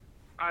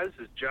Hi, this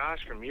is Josh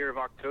from Year of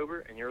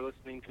October, and you're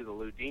listening to the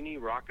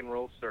Ludini Rock and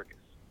Roll Circus.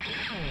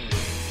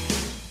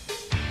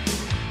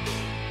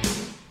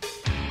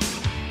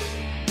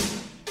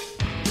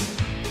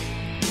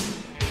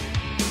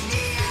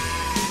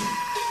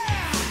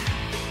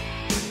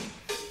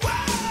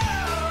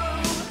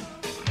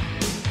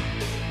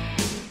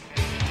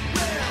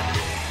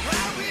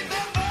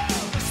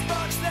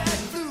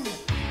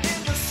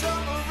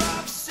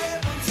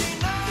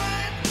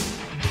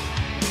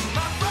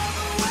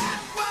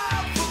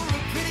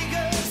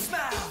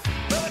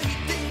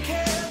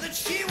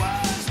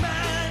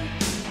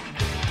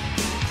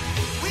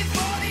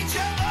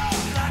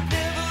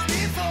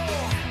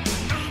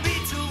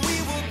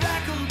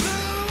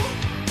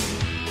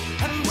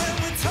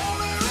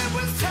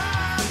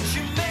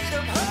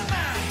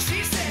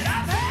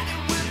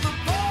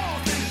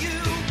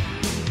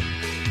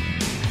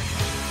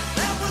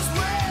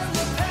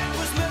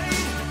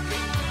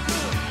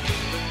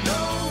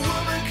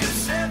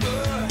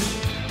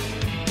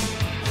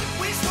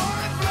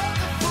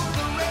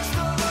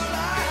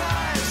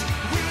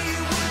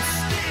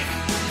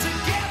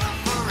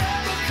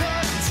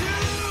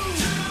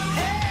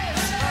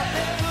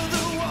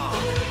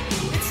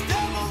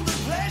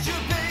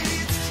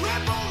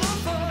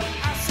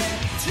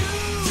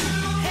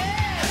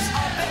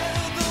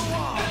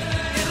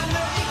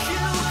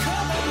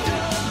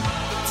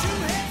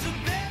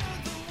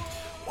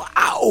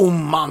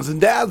 Moms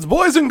and dads,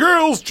 boys and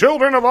girls,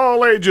 children of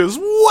all ages,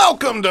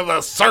 welcome to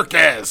the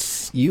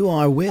circus. You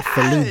are with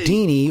the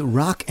Ludini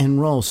Rock and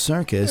Roll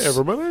Circus. Hey,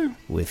 everybody.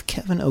 With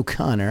Kevin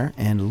O'Connor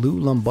and Lou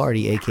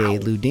Lombardi, a.k.a.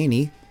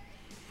 Ludini.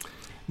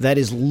 That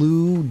is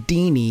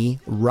Ludini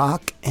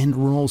Rock and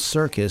Roll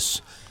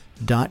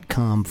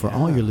Circus.com for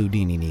all your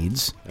Ludini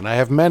needs. And I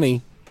have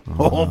many.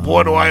 Oh,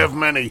 boy, do I have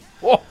many.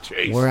 Oh,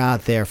 jeez. We're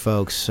out there,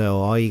 folks, so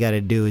all you got to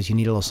do is you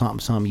need a little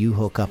something, you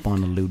hook up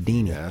on the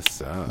Ludini. Yes,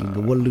 sir.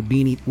 What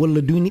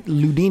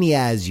Ludini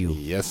has you.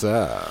 Yes,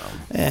 sir.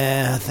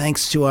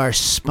 Thanks to our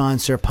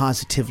sponsor,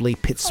 Positively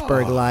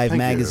Pittsburgh Live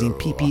Magazine,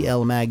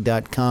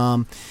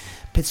 pplmag.com.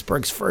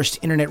 Pittsburgh's first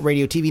internet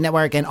radio, TV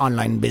network, and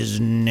online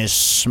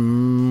business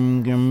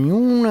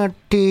community.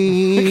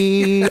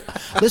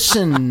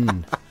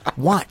 Listen,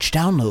 watch,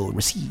 download,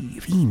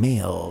 receive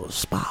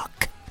emails,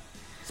 Spock.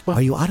 Are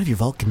you out of your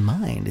Vulcan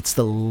mind? It's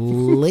the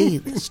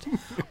latest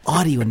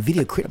audio and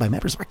video created by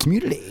members of our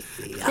community.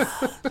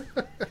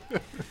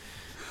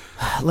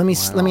 Let me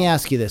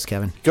ask you this,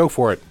 Kevin. Go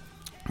for it.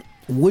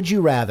 Would you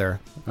rather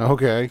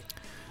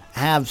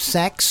have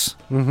sex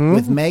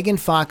with Megan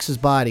Fox's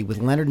body with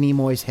Leonard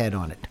Nimoy's head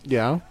on it?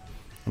 Yeah.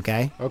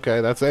 Okay. Okay,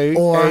 that's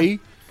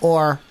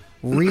or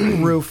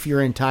re-roof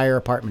your entire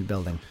apartment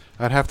building?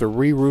 I'd have to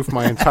re-roof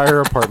my entire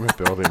apartment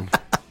building.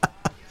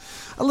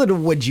 A little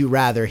would you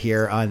rather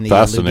here on the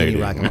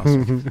Fascinating. Rock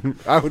and Roll.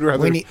 I would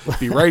rather be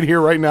right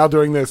here, right now,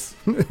 doing this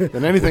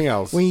than anything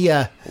else. We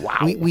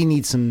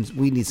need some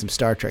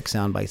Star Trek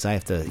sound bites. I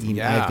have to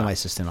get my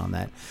assistant on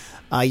that.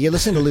 You're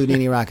listening to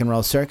Ludini Rock and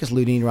Roll Circus,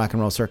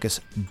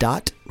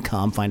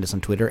 LudiniRockandRollCircus.com. Find us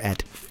on Twitter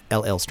at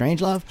LL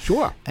Strangelove.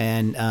 Sure.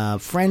 And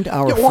friend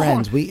our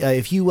friends.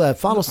 If you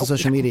follow us on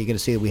social media, you're going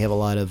to see that we have a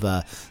lot of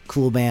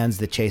cool bands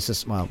that chase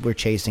us. Well, we're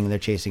chasing, they're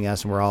chasing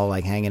us, and we're all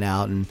like hanging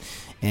out and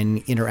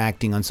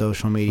interacting on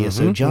social media.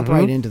 So jump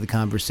right into the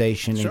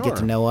conversation and get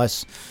to know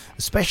us,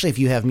 especially if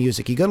you have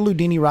music. You go to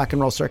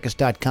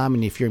LudiniRockandRollCircus.com,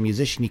 and if you're a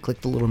musician, you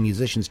click the little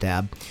musicians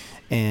tab,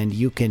 and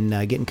you can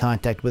get in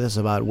contact with us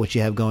about what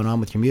you have going on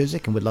with your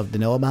music, and we'd love to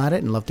know about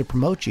it and love to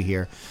promote you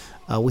here.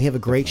 We have a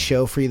great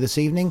show for you this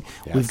evening.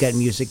 Yes. We've got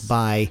music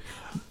by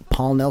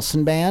Paul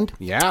Nelson Band.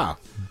 Yeah.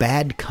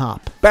 Bad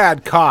Cop.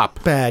 Bad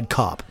Cop. Bad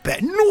Cop.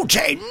 No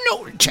J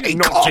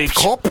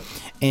Cop.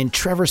 And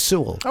Trevor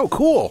Sewell. Oh,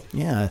 cool.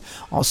 Yeah.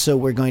 Also,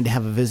 we're going to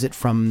have a visit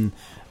from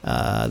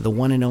the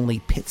one and only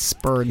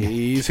Pittsburgh.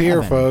 He's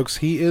here, folks.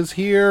 He is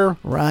here.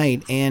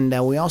 Right. And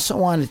we also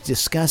want to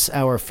discuss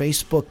our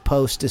Facebook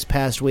post this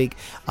past week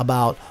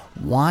about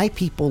why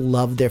people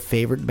love their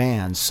favorite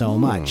bands so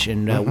much.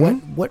 And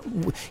what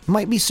you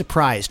might be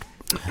surprised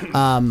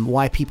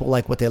why people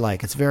like what they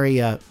like. It's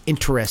very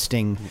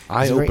interesting.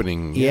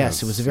 Eye-opening.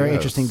 Yes, it was a very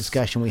interesting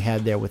discussion we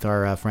had there with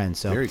our friends.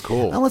 So very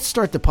cool. Now let's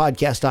start the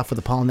podcast off with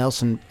the Paul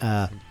Nelson.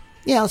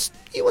 Let's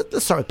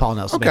start with Paul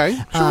Nelson. Okay,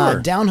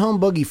 sure. Down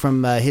Home Boogie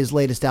from his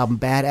latest album,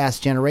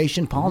 Badass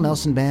Generation. Paul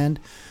Nelson Band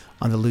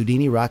on the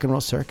Ludini Rock and Roll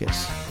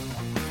Circus.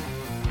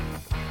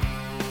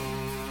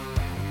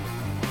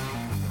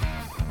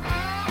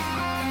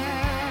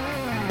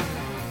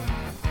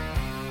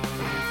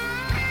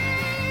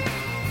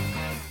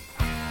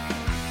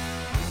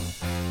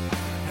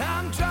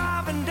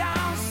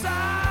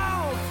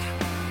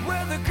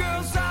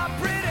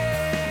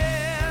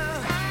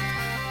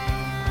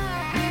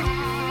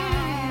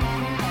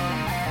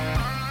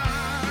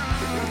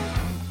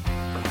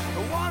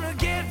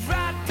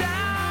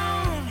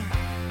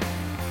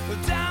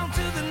 Down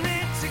to the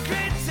nitty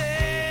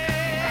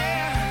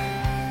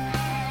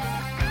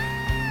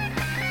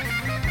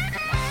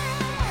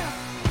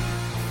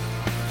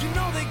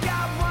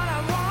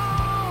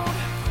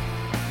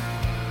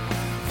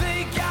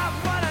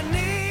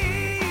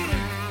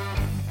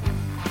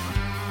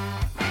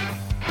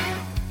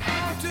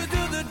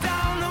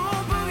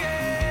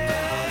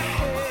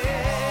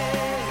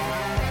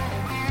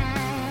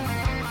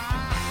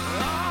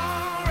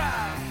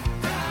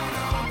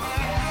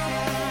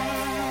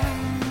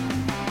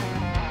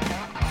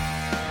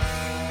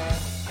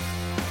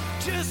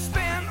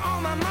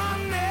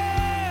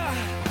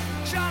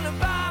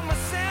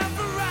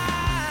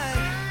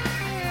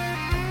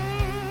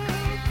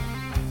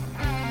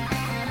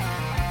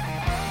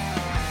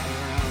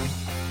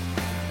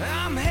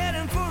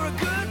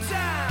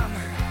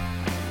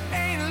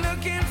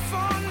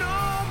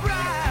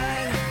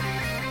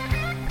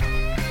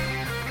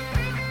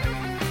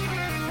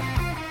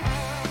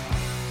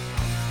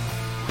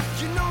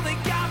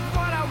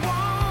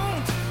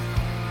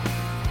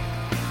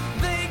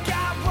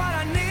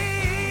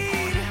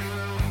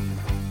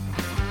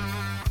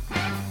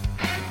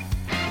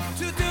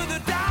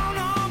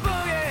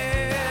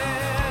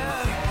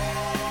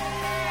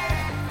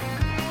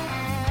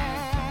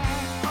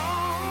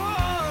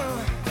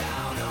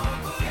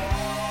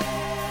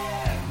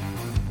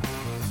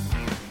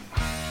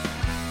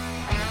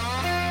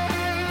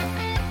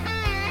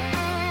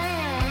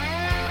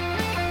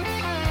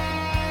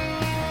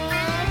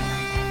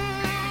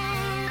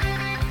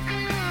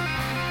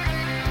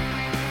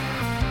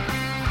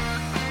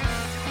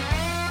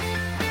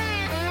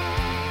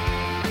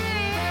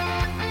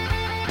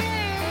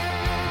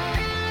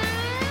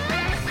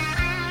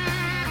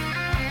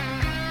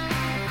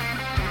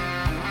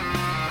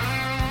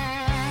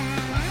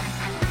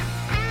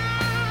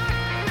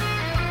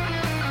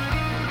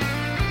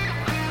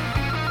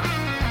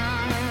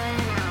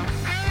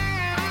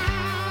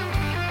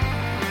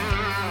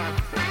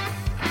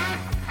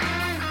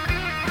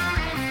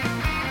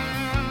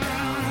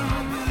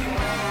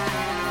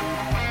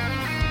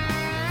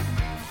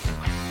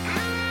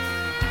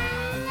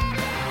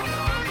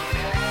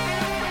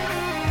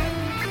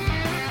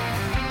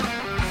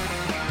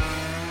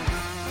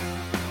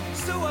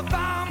I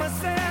found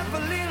myself a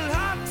little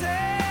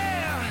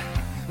hotel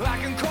I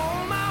can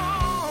call my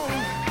own.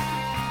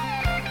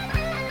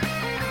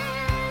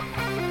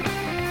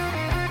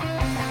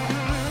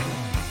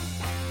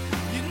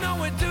 You know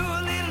we do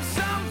a little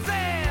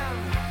something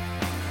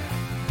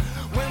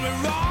when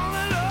we're all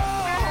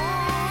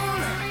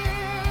alone.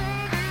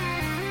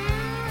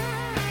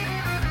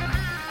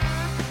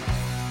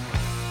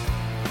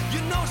 You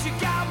know she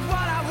got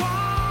what I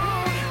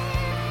want.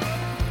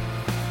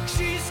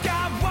 She's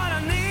got what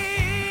I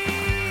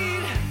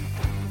need.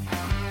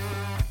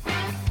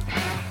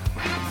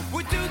 We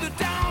do the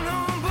down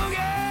home boogie.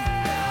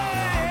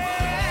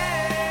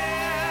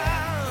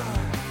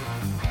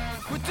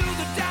 We do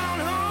the down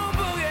home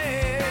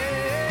boogie.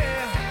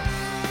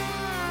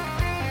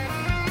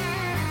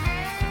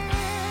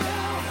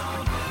 Down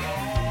home boogie.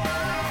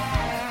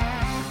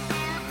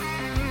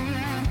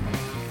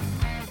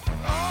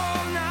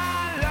 All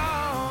night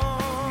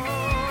long.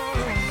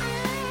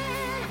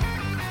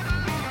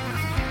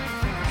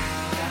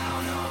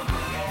 Down home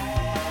boogie.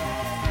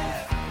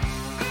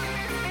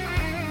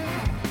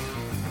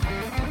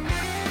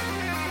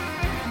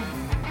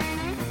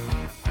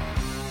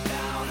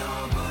 Down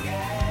home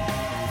boogie.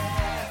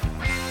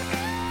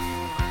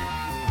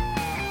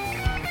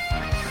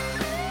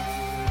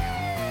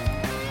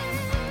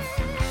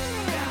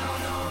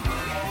 Down home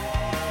boogie.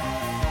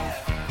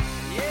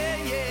 Yeah,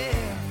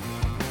 yeah.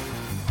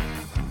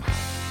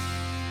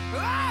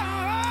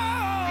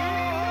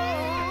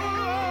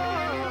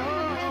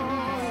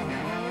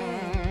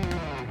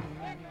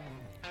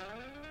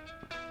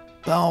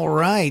 All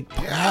right,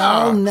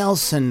 Paul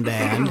Nelson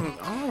Band.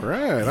 All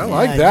right, I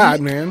like that,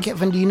 man.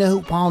 Kevin, do you know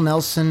who Paul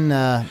Nelson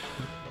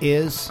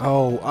is?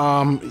 Oh,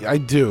 I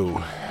do.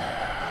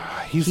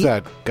 He's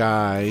that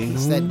guy.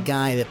 He's that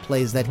guy that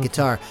plays that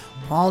guitar.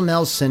 Paul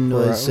Nelson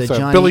was So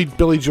Johnny.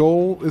 Billy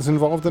Joel is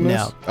involved in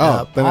this? No.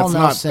 Oh, then Paul it's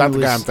Nelson not the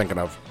guy was- I'm thinking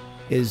of.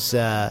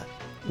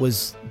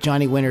 Was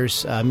Johnny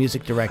Winter's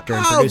music director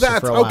and Oh, producer that's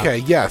for a while. okay.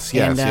 Yes.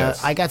 And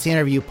Yes. I got to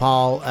interview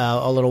Paul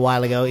a little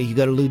while ago. You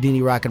go to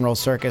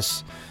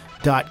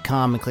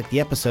LouDiniRock'n'RollCircus.com and click the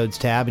episodes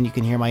tab, and you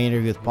can hear my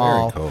interview with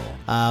Paul. Very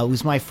cool. It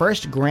was my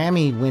first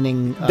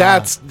Grammy-winning.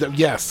 Yes,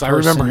 I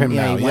remember him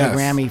yeah, now. he won Yes. a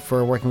Grammy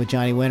for working with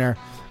Johnny Winter,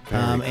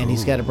 and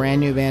he's got a brand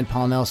new band,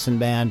 Paul Nelson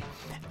Band.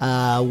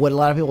 What a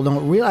lot of people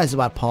don't realize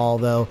about Paul,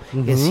 though,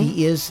 is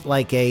he is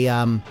like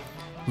a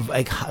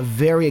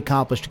very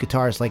accomplished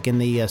guitarist, like in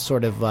the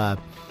sort of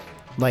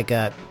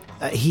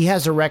he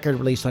has a record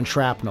released on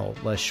Shrapnel,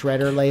 the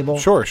Shredder label.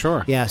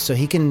 Sure. Yeah, so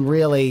he can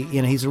really,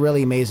 he's a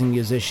really amazing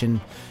musician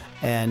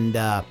and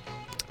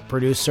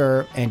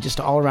producer and just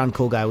all around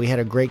cool guy. We had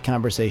a great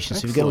conversation.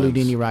 So if you go to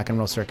Excellent.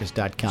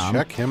 LouDiniRock'n'RollCircus.com.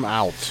 Check him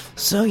out.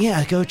 So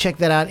yeah, go check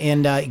that out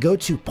and go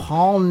to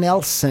Paul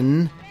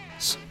Nelson.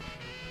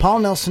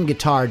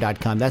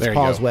 PaulNelsonGuitar.com. That's There you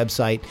Paul's go.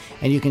 website,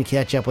 and you can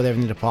catch up with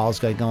everything that Paul's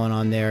got going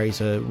on there.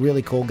 He's a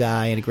really cool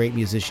guy and a great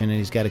musician, and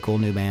he's got a cool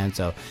new band.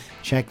 So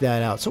check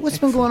that out. So what's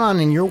been going on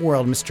in your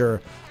world, Mr.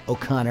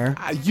 O'Connor?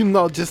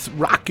 Just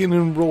rocking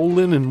and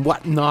rolling and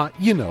whatnot.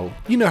 You know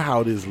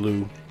how it is,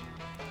 Lou.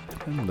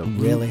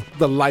 Really?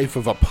 The life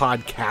of a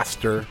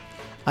podcaster.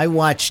 I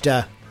watched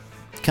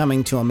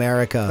Coming to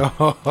America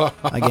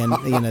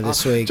again,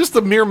 this week. Just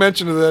the mere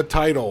mention of that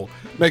title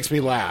makes me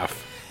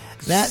laugh.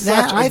 That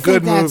I I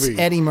good think that's movie.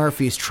 Eddie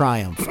Murphy's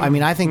triumph. I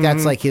mean, I think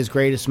that's like his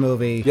greatest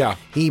movie. Yeah.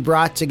 He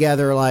brought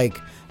together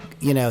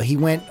he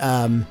went.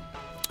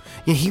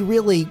 He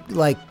really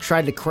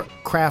tried to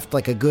craft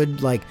like a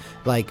good like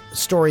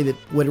story that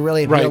would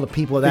really appeal Right. to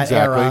people of that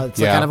Exactly. era. It's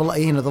Yeah.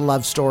 like kind of the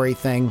love story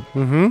thing.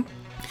 Mm-hmm.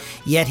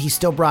 Yet he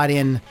still brought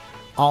in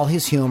all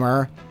his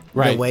humor,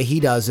 Right. the way he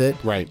does it,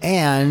 Right.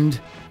 and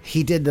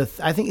he did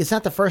I think it's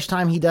not the first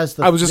time he does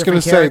the. I was just going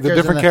gonna to say, the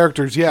different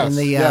characters, yes, and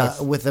the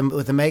yes. with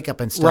the makeup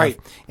and stuff, Right.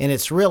 And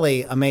it's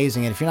really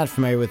amazing. And if you're not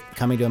familiar with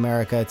Coming to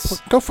America, it's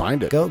Go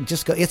find it. go.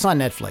 It's on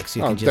Netflix.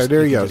 You Oh, can just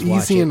there you you can go. just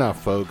watch Easy it.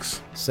 enough,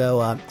 folks.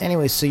 So,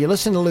 anyway, so you're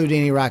listening to Lou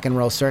Dini Rock and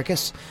Roll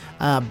Circus.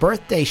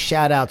 Birthday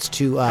shout-outs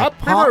to Happy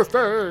Paul,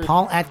 birthday.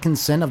 Paul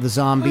Atkinson of the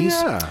Zombies,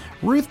 Oh, yeah.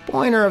 Ruth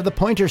Pointer of the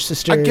Pointer I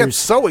Sisters, get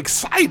so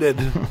excited.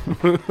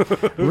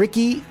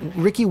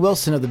 Ricky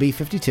Wilson of the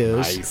B-52s,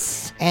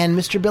 Nice. and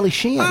Mr. Billy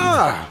Sheehan,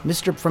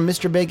 from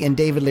Mr. Big and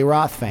David Lee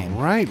Roth fame.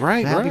 Right.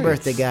 Happy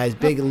birthday, guys.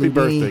 Big Happy Lou Dini.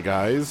 birthday,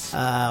 guys.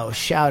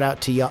 Shout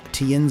out to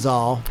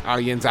Yinzal.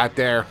 Audience out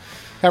there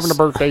having a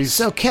birthday.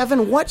 So,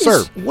 Kevin, what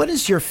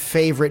is your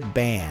favorite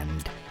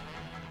band?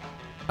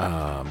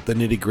 The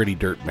Nitty Gritty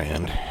Dirt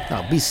Band.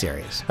 Oh, be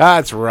serious.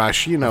 That's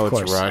Rush. You know Of it's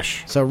course.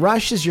 Rush. So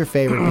Rush is your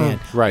favorite band.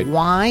 Right.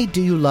 Why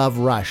do you love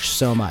Rush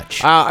so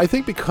much? I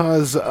think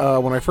because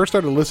when I first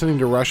started listening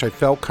to Rush, I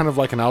felt kind of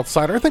like an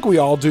outsider. I think we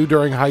all do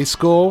during high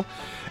school.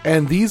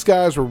 And these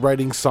guys were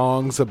writing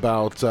songs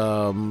about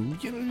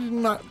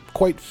not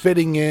quite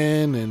fitting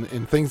in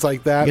and things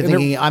like that.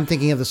 I'm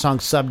thinking of the song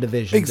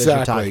Subdivision. Exactly. That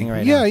you're talking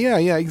right now.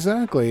 Yeah,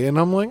 exactly. And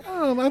I'm like,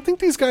 I think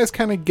these guys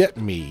kind of get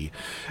me.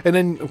 And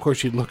then, of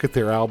course, you'd look at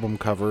their album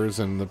covers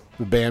and the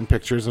band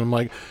pictures, and I'm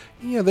like,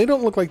 yeah, they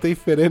don't look like they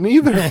fit in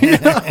either. You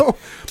know?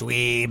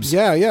 Dweebs.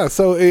 Yeah.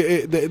 So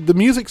the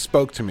music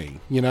spoke to me,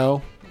 you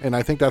know, and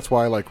I think that's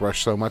why I like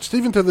Rush so much,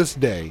 even to this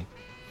day.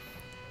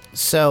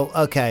 So,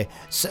 okay.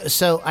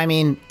 So I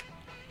mean,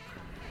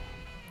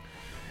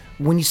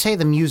 when you say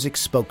the music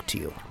spoke to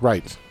you,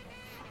 Right.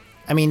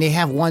 I mean, they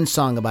have one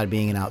song about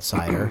being an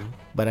outsider,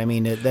 but I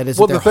mean, that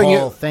isn't their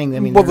whole thing. I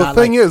mean, well, they're the not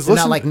thing like, is, they're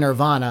listen, not like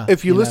Nirvana.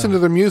 If you listen know. to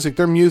their music,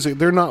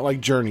 they're not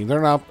like Journey.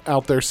 They're not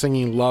out there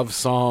singing love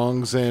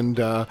songs and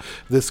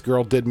this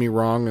girl did me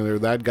wrong or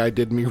that guy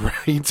did me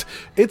right.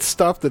 It's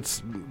stuff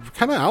that's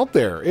kind of out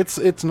there.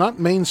 It's not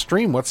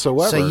mainstream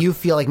whatsoever. So you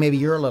feel like maybe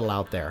you're a little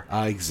out there.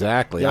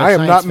 Exactly. You like I am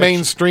science not fiction.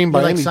 mainstream by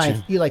You like any science,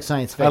 chance. You like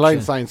science fiction. I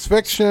like science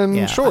fiction.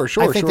 Yeah. Sure.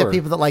 I think that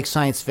people that like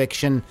science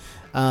fiction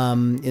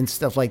and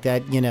stuff like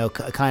that, you know,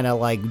 kind of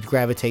like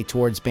gravitate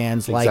towards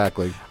bands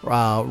Exactly.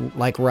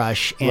 like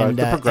Rush and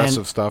the progressive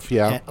and- stuff.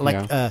 Yeah.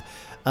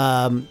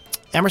 and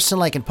Emerson,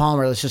 Lake and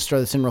Palmer. Let's just throw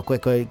this in real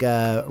quick.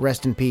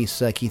 Rest in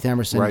peace, Keith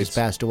Emerson Right. just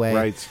passed away.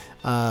 Right.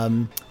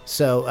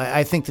 So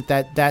I think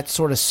that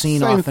sort of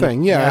scene Same often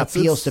thing, yeah,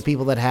 appeals it's- to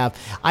people that have.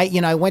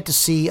 I went to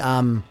see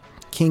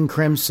King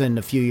Crimson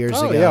a few years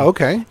Oh, ago. yeah,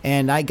 okay.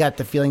 And I got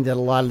the feeling that a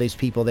lot of these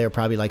people there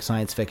probably like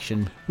science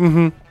fiction.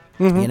 Mm-hmm.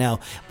 You know,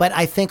 but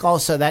I think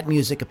also that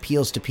music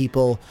appeals to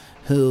people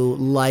who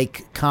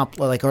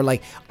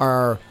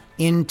are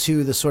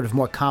into the sort of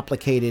more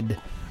complicated,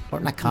 or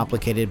not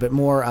complicated, but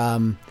more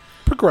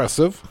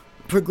Progressive.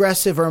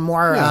 progressive or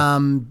more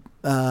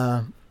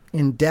Yeah.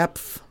 in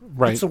depth.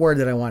 Right. What's the word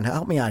that I want?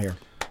 Help me out here.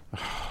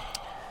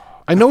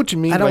 I know what you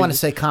mean. I don't like- want to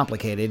say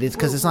complicated. It's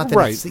because it's not that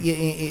Right.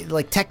 it's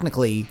like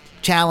technically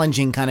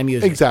challenging kind of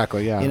music.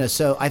 Exactly, yeah. You know,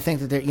 so I think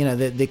that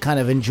they kind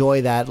of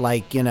enjoy that,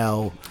 like, you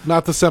know.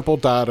 Not the simple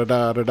da da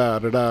da da da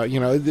da da.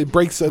 You know, it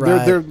breaks.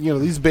 Right. They're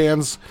these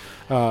bands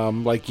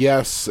like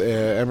Yes,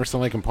 Emerson,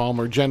 Lake and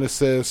Palmer,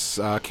 Genesis,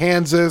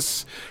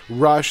 Kansas,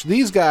 Rush.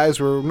 These guys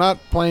were not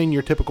playing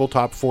your typical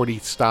top 40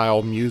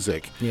 style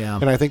music. Yeah.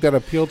 And I think that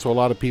appealed to a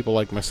lot of people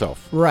like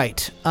myself.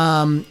 Right.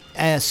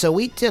 So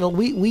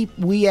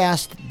we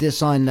asked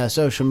this on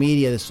social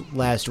media this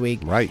last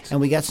week. Right.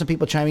 And we got some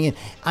people chiming in.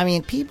 I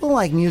mean, people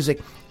like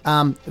music.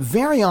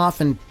 Very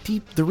often,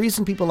 the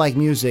reason people like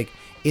music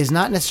is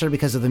not necessarily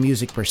because of the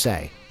music per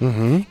se.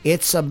 Mm-hmm.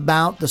 It's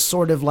about the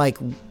sort of like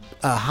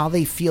how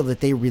they feel that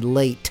they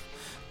relate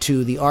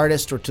to the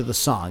artist or to the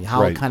song,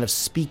 how Right. it kind of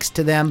speaks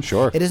to them.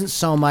 Sure. It isn't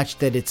so much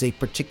that it's a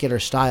particular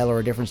style or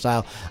a different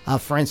style.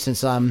 For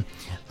instance,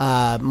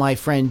 my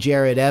friend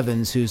Jared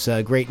Evans, who's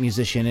a great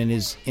musician in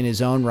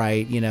his own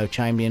right, you know,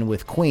 chimed in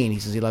with Queen. He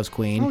says he loves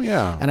Queen. Oh,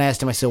 yeah. And I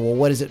asked him, I said, well,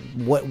 what is it?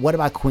 What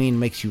about Queen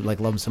makes you like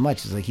love them so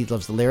much? He's like, he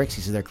loves the lyrics.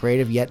 He says they're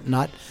creative yet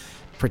not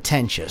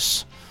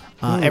pretentious.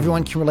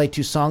 Everyone can relate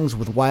to songs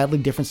with wildly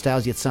different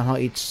styles, yet somehow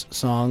each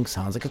song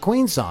sounds like a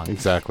Queen song.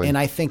 Exactly. And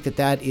I think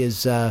that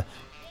is,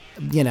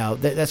 you know,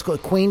 that's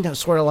what Queen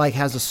sort of like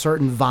has a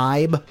certain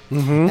vibe.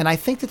 Mm-hmm. And I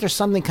think that there's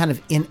something kind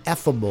of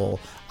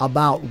ineffable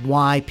about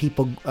why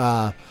people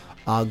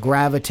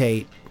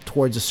gravitate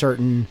towards a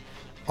certain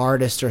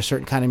artist or a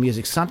certain kind of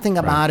music. Something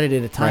about it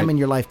at a time Right. in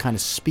your life kind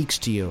of speaks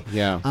to you.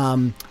 Yeah.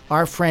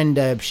 Our friend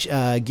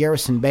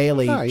Garrison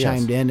Bailey yes.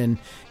 chimed in, and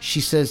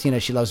she says, you know,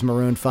 she loves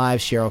Maroon 5,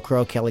 Sheryl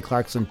Crow, Kelly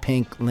Clarkson,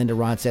 Pink, Linda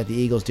Ronstadt, the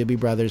Eagles, Doobie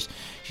Brothers.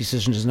 She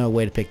says there's no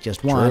way to pick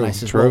just one. True, I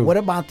says, true. well, what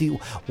about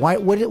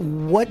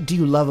what do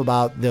you love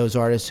about those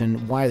artists,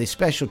 and why are they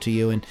special to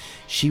you? And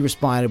she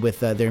responded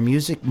with, their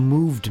music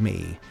moved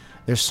me.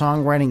 Their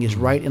songwriting is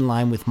right in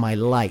line with my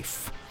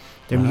life.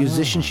 Their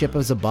musicianship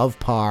is above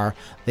par.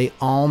 They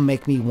all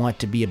make me want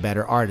to be a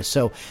better artist.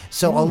 So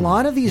a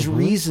lot of these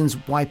reasons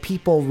why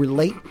people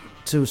relate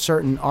to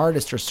certain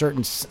artists or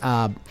certain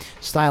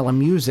style of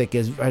music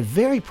are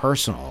very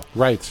personal.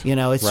 Right. You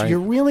know, it's Right. you're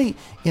really,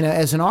 you know,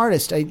 as an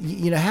artist,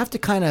 you know, have to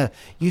kind of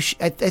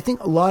I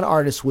think a lot of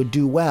artists would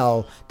do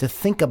well to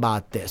think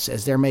about this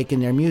as they're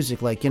making their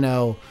music. Like, you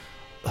know,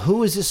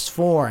 who is this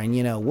for, and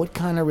you know, what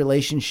kind of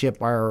relationship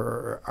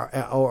or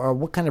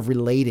what kind of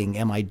relating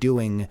am I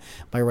doing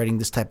by writing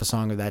this type of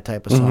song or that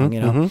type of song?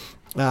 You know,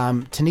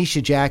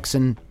 Tanisha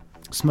Jackson,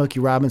 Smokey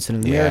Robinson,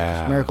 and the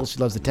Yeah. Miracles. She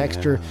loves the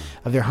texture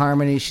of their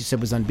harmony. She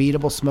said was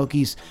unbeatable.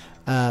 Smokey's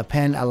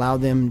pen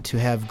allowed them to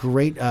have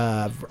great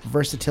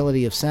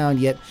versatility of sound,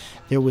 yet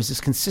there was this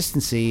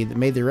consistency that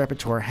made their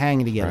repertoire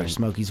hang together. Right.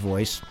 Smokey's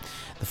voice.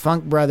 The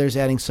Funk Brothers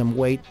adding some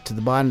weight to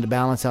the bottom to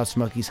balance out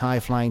Smokey's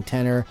high-flying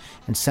tenor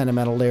and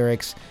sentimental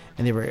lyrics,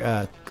 and they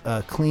were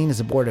clean as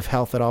a board of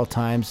health at all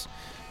times.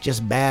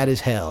 Just bad as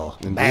hell.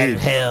 Bad Indeed.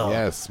 as hell.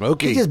 Yes,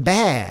 Smokey. They just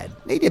bad.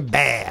 They did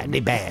bad. They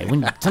bad.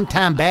 When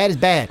sometimes bad is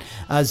bad.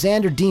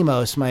 Xander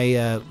Demos,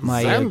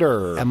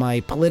 Xander. my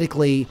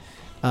politically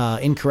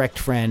incorrect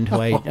friend, who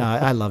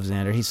I love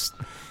Xander.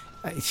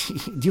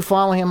 Do you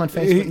follow him on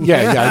Facebook?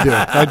 Yeah, I do.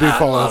 I do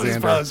follow love his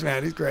Xander. posts,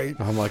 man. He's great.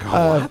 I'm like,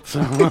 what?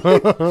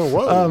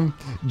 Whoa.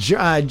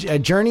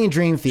 Journey and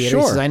Dream Theater.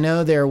 He Sure. says, I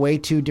know there are way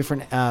two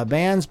different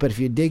bands, but if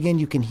you dig in,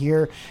 you can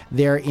hear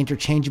their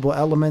interchangeable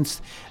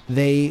elements.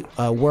 They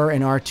were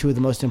and are two of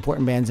the most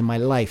important bands in my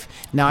life.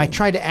 Now, I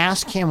tried to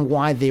ask him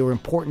why they were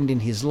important in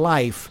his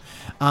life,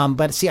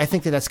 but see, I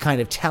think that's kind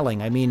of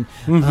telling. I mean,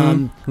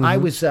 I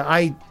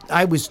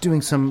was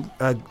doing some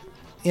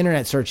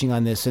internet searching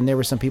on this, and there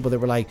were some people that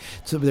were like,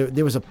 so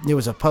there was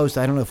a post,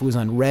 I don't know if it was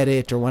on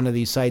Reddit or one of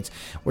these sites,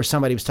 where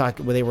somebody was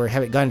talking, where they were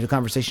got into a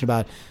conversation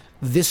about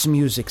this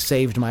music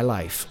saved my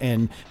life,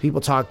 and people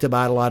talked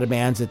about a lot of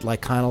bands that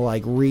like kind of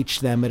like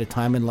reached them at a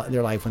time in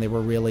their life when they were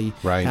really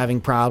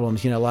having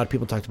problems. You know, a lot of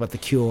people talked about The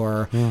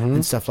Cure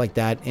and stuff like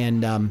that,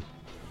 and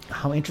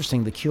how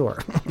interesting, The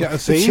Cure. Yeah,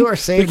 see?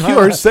 The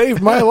Cure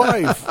saved my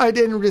life. I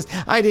didn't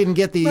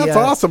get the. That's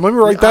awesome. Let me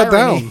write that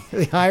down.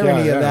 The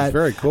irony of that. It's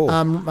very cool.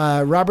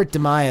 Robert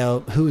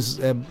DeMaio, who's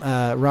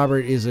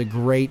Robert is a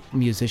great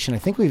musician. I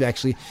think we've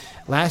actually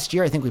last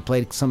year. I think we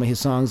played some of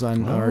his songs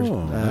on our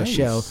nice.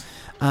 show.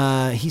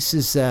 He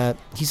says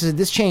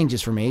this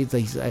changes for me.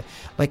 He's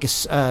like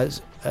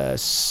a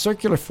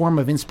circular form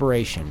of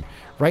inspiration.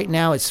 Right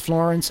now, it's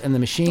Florence and the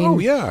Machine. Oh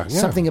yeah.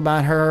 Something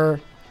about her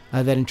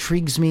that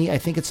intrigues me. I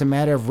think it's a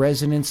matter of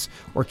resonance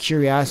or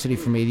curiosity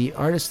for me. The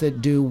artists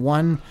that do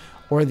one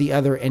or the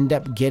other end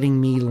up getting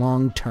me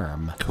long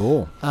term.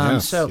 Cool.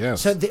 So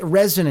the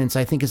resonance,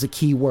 I think, is a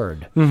key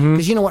word,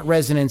 because you know what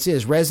resonance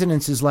is.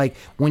 Resonance is like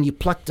when you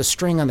pluck the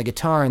string on the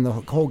guitar and the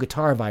whole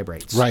guitar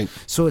vibrates. Right.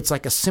 So it's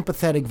like a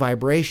sympathetic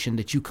vibration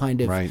that you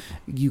kind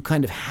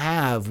of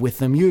have with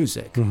the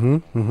music.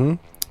 And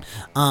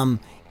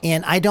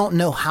I don't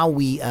know how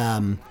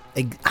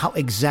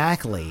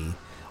exactly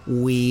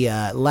we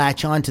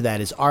latch onto that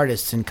as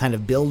artists and kind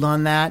of build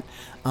on that.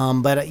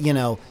 But,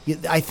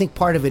 I think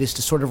part of it is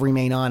to sort of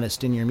remain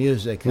honest in your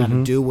music, kind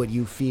of do what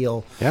you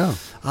feel. Yeah.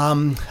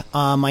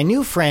 My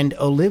new friend,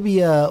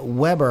 Olivia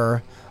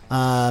Weber,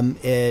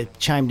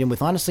 chimed in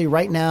with, honestly,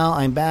 right now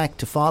I'm back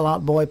to Fall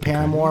Out Boy,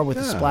 Paramore, with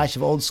a splash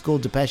of old school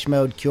Depeche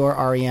Mode, Cure,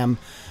 R.E.M.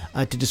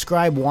 To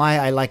describe why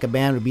I like a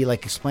band would be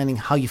like explaining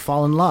how you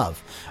fall in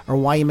love or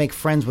why you make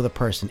friends with a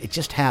person. It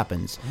just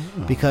happens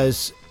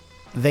because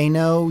they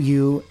know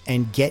you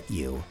and get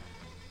you.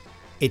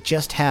 It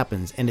just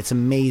happens, and it's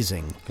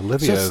amazing.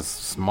 Olivia is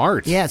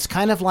smart. Yeah, it's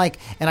kind of like,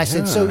 and I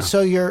said,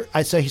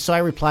 so I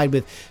replied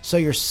with, so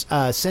your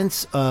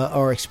sense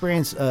or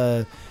experience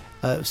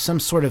some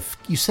sort of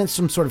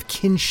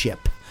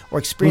kinship or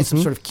experience some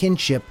sort of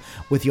kinship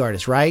with the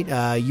artist,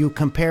 right? You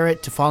compare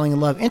it to falling in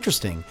love.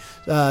 Interesting.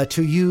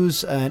 To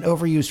use an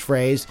overused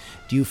phrase,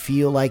 do you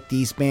feel like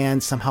these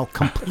bands somehow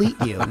complete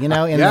you? You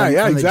know, in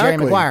the Jerry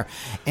Maguire.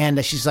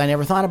 And she says, I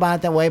never thought about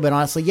it that way, but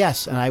honestly,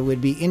 yes. And I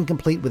would be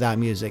incomplete without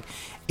music.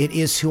 It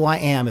is who I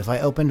am. If I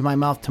opened my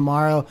mouth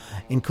tomorrow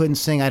and couldn't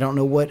sing, I don't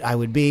know what I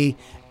would be.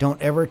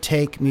 Don't ever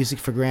take music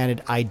for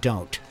granted. I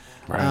don't.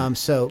 Right.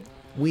 So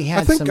we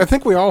had I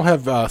think we all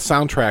have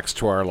soundtracks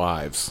to our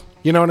lives.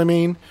 You know what I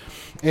mean?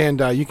 And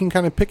you can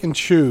kind of pick and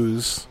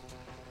choose.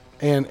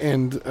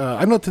 And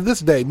I know to this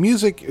day,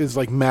 music is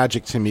like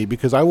magic to me,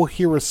 because I will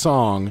hear a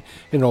song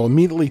and it'll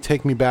immediately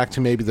take me back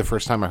to maybe the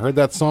first time I heard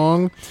that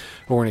song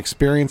or an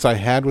experience I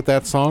had with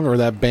that song or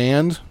that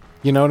band.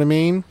 You know what I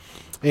mean?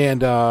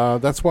 And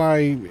that's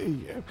why,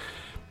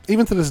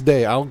 even to this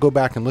day, I'll go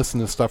back and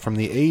listen to stuff from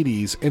the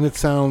 80s, and it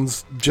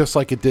sounds just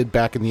like it did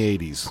back in the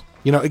 80s.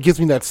 You know, it gives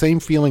me that same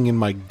feeling in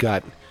my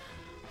gut.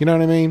 You know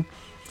what I mean?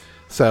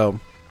 So,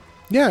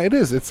 yeah, it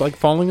is. It's like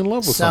falling in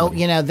love with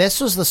somebody. So, this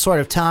was the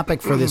sort of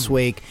topic for this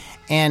week.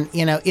 And,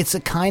 it's a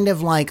kind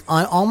of like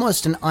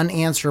almost an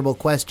unanswerable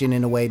question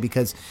in a way,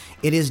 because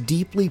it is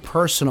deeply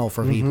personal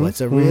for people. It's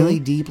a really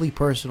deeply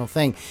personal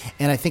thing.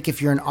 And I think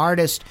if you're an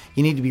artist,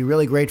 you need to be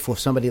really grateful if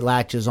somebody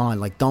latches on.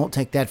 Like, don't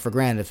take that for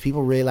granted. If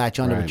people really latch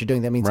on to what you're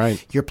doing, that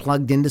means you're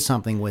plugged into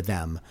something with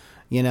them.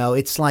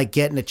 It's like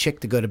getting a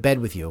chick to go to bed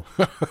with you.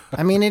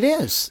 I mean, it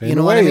is. You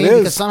know what I mean?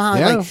 Because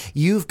somehow, like,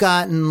 you've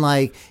gotten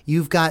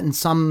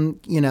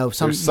some,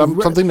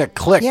 something that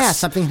clicks. Yeah,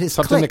 something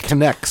that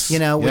connects.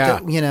 Or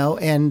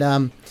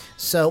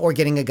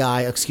getting a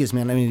guy. Excuse me,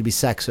 I don't mean to be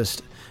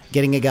sexist.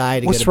 Getting a guy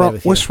to go to bed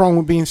with you. What's wrong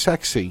with being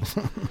sexy?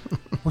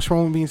 What's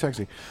wrong with being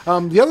sexy?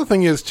 The other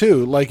thing is,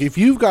 too, like, if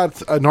you've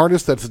got an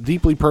artist that's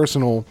deeply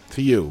personal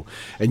to you,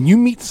 and you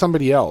meet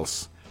somebody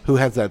else who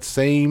has that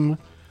same,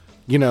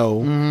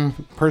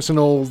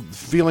 personal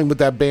feeling with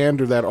that band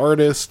or that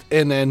artist,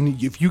 and then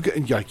if you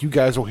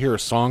guys will hear a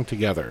song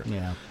together.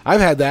 Yeah,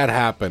 I've had that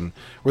happen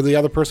where the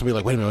other person will be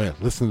like, wait a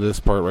minute, listen to this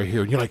part right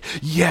here, and you're like,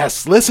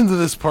 yes, listen to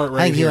this part right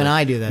here. I think you and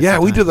I do that. Yeah,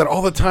 sometimes. we do that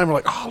all the time. We're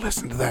like, oh,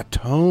 listen to that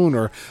tone,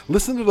 or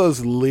listen to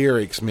those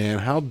lyrics, man,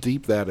 how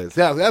deep that is.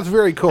 Yeah, that's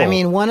very cool. I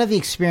mean, one of the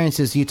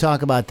experiences you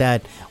talk about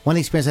that, one of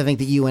the experiences I think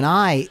that you and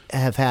I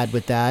have had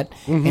with that,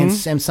 and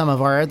some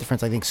of our other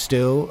friends, I think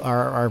Stu,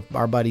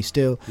 our buddy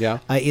Stu,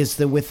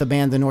 is with the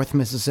band the North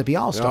Mississippi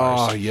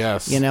All-Stars. Oh,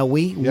 yes.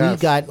 We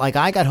got, like,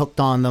 I got hooked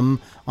on them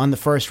on the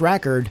first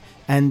record,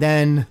 and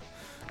then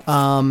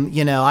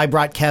I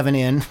brought Kevin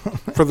in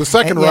For the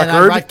second and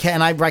record.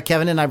 I brought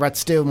Kevin in. I brought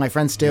Stu, my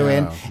friend Stu,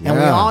 in, and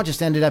we all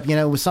just ended up.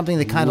 It was something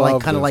that kind of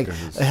Love like those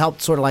guys.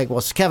 helped sort of like.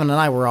 Well, Kevin and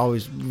I were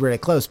always really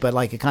close, but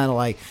like it kind of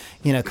like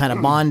kind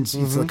of bonds.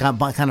 It's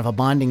kind of a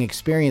bonding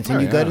experience, and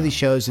Oh, you go yeah. to these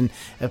shows, and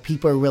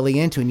people are really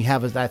into, it, and you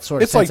have that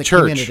sort of It's sense like of church.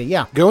 community.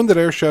 Yeah. Going to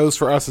their shows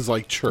for us is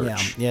like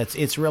church. Yeah,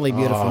 it's really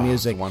beautiful Oh,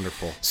 music.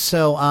 wonderful.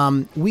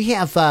 So we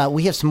have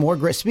some more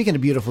great. Speaking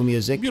of beautiful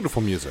music,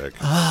 Beautiful music.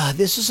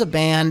 this is a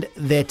band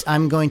that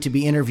I'm going to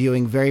be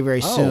interviewing very,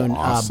 very soon.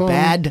 awesome.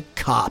 Bad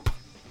Cop.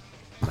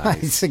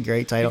 It's a great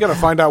You title. got to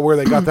find out where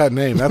they got that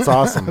name. That's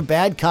awesome.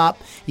 Bad Cop.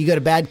 You go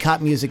to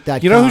badcopmusic.com.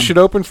 You know who should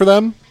open for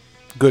them?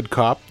 Good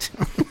Cop.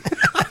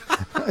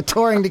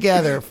 touring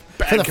together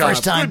for the Cop,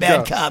 first time. Good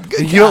Bad Cop. Cop.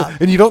 Good And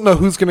Cop. you don't know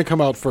who's going to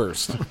come out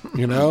first.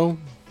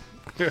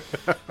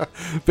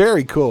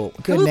 Very cool.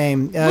 Good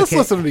name. Let's Okay.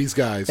 listen to these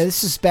guys.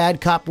 This is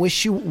Bad Cop.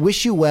 Wish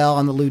you well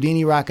on the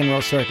Ludini Rock and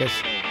Roll Circus.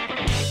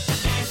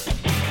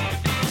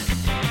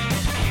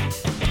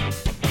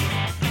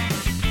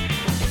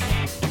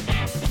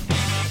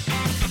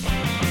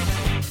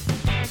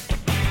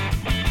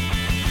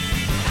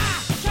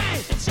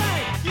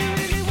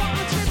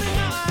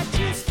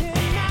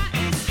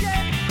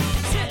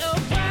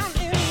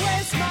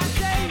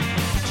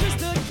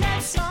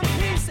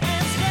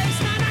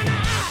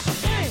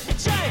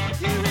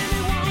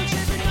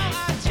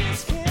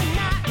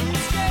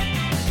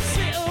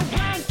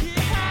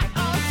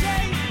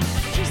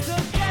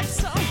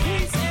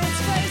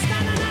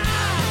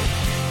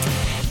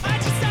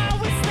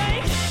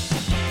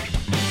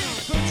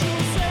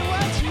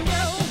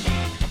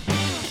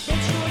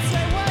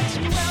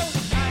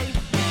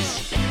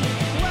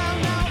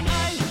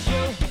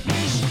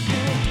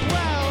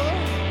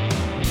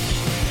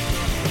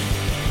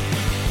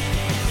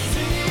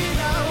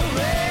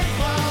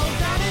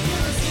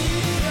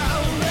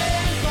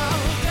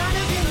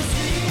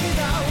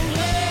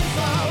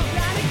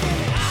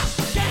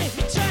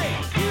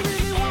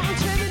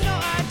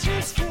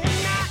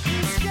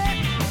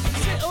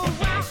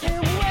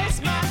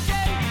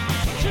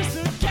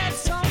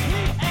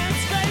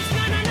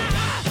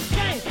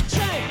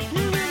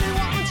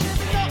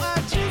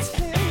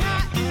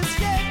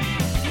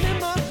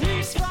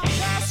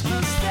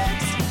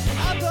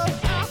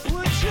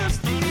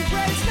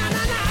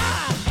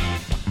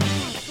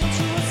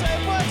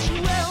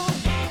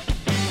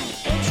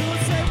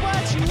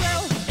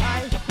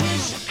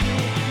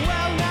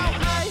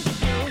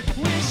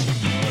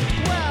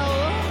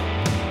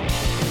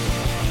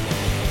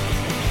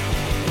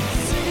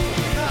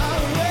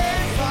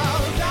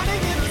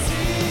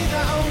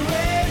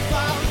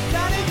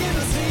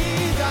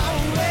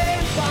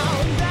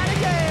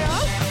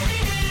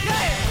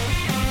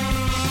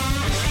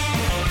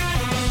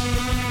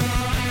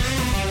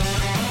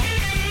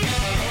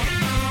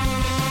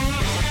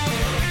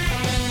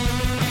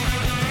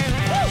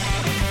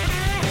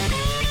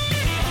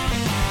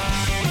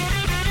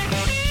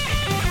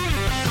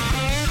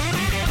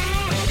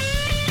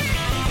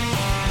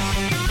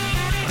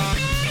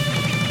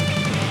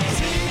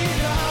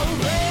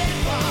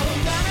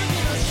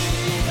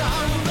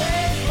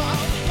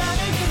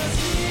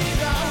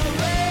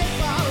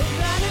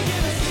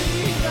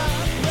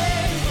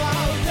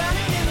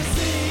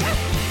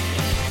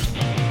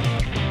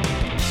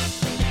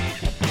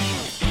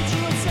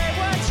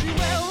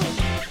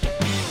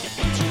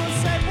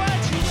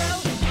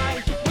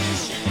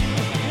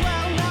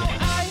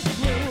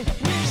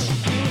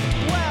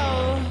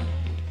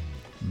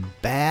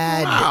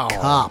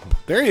 Cop.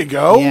 There you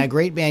go. Yeah,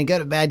 great band. Go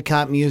to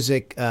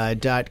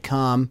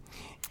badcopmusic.com.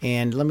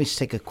 And let me just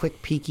take a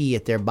quick peeky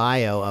at their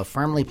bio.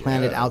 Firmly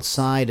planted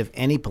outside of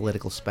any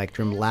political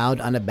spectrum, loud,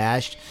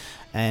 unabashed,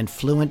 and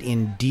fluent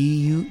in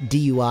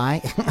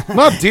DUI.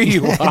 Not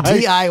DUI.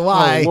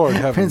 DIY Oh, Lord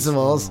heavens.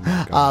 principles. Oh,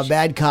 my gosh.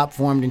 Bad Cop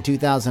formed in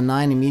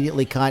 2009,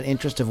 immediately caught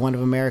interest of one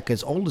of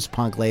America's oldest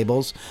punk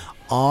labels,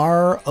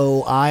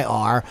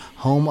 ROIR,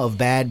 home of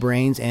Bad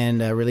Brains and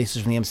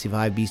releases from the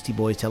MC5, Beastie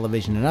Boys,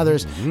 Television, and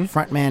others.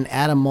 Frontman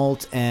Adam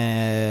Molt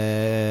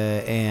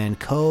and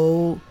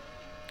co.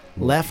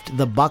 left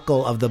the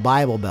buckle of the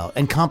Bible Belt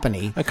and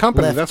company. A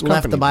company, left, that's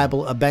left company. the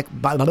Bible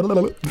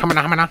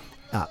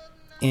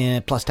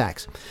plus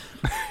tax.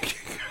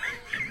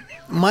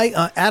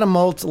 Adam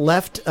Molt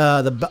left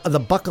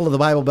the buckle of the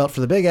Bible Belt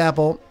for the Big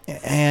Apple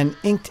and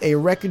inked a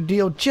record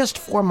deal just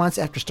 4 months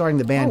after starting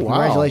the band. Oh, wow.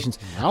 Congratulations!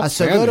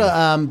 So go to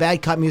Outstanding.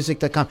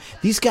 badcopmusic.com.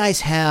 These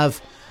guys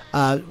have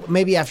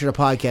maybe after the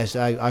podcast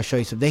I'll show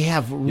you some. They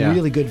have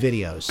really good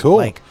videos. Cool.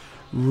 Like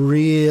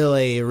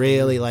really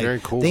like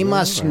Very cool. they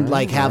must Right,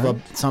 like have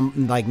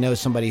right. know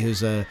somebody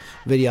who's a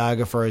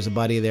videographer, as a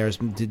buddy of theirs.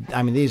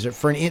 I mean, these are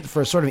for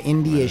sort of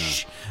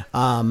indie-ish,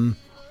 even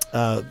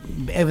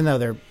though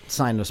they're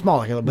signed to a small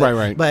record label,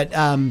 Right. but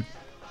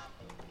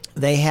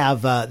they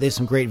have there's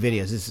some great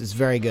videos. This is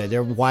very good.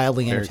 They're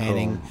wildly Very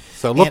entertaining. cool.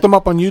 So look And- them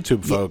up on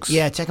YouTube, folks.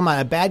 Yeah, check them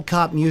out. Bad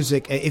Cop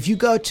Music. If you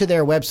go to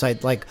their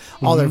website, like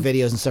all their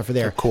videos and stuff are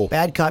there. Cool.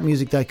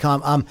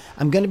 Badcopmusic.com.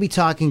 I'm going to be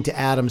talking to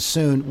Adam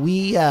soon.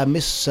 We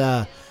miss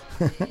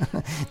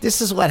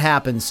This is what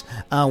happens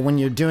when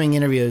you're doing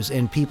interviews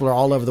and people are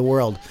all over the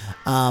world.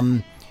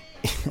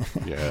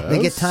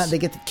 Yes. They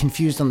get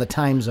confused on the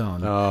time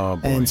zone. Oh,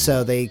 boy. And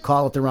so they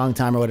call it the wrong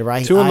time or whatever.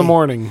 2 in the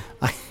morning.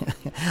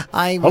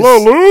 I was,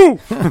 Hello, Lou.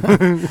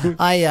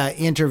 I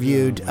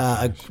interviewed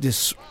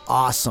this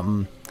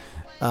awesome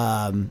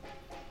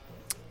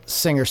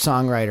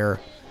singer-songwriter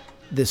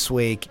this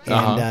week,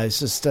 and it's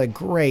just a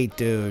great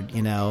dude,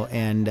 you know.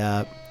 And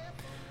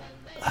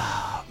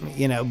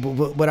you know,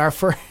 but our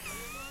first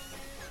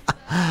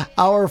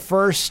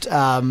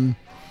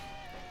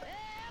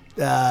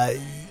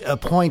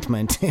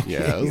appointment, Yes.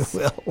 if you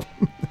will.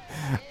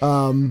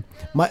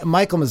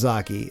 Michael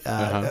Mizaki.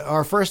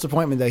 Our first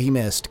appointment that he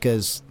missed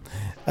because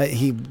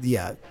he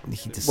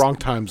just Wrong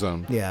time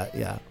zone. yeah, you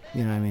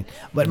know what I mean.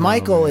 But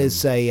Michael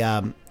is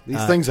a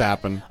These things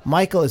happen.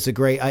 Michael is a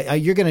great.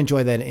 You're going to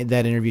enjoy that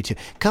interview too.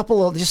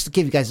 Just to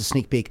give you guys a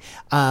sneak peek.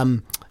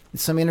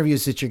 Some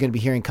interviews that you're going to be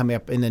hearing coming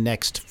up in the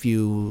next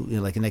few,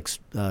 like the next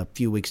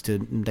few weeks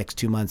to next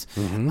 2 months.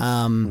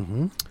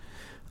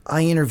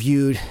 I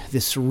interviewed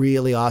this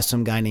really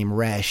awesome guy named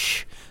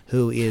Resh,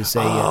 who is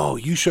a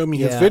You showed me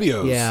his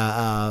videos.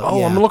 yeah.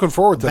 I'm looking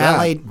forward to that.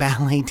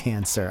 Ballet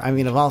dancer. I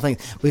mean, of all things,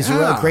 but he's a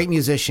real great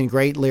musician,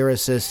 great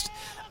lyricist,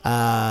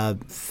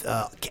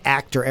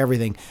 actor,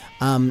 everything.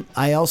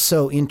 I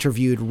also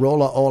interviewed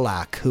Rolla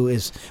Olak, who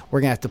is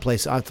I'll have to play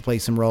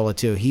some Rolla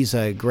too. He's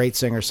a great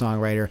singer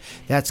songwriter.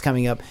 That's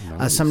coming up.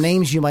 Nice. Some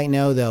names you might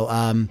know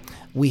though.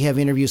 We have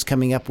interviews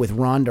coming up with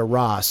Rhonda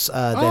Ross.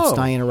 That's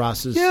Diana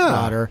Ross's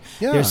daughter.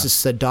 Yeah. There's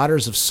this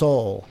Daughters of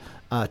Soul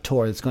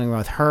tour that's going on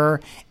with her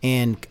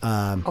and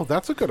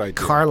That's a good idea.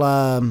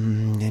 Carla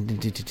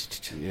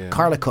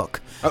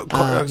Cook.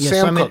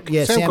 Sam Cooke.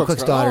 Sam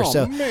Cooke's daughter. Oh,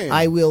 So man.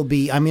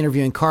 I'm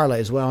interviewing Carla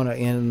as well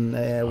in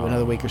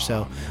another week or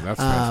so. That's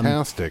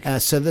fantastic.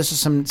 So this is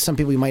some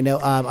people you might know.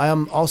 I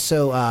am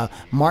also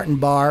Martin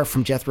Barr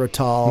from Jethro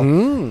Tull,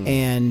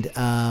 and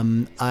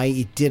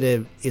I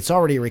did it's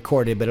already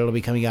recorded, but it'll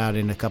be coming out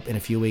in a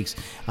few weeks.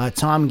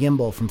 Tom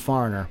Gimbel from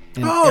Foreigner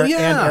and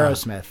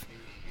Aerosmith.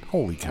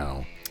 Holy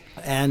cow.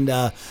 And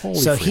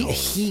so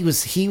he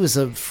was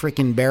a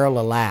freaking barrel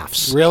of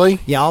laughs. Really?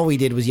 Yeah, all we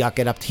did was yuck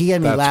it up. He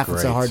had me That's laughing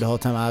so great. hard the whole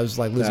time. I was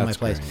like losing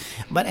That's my place.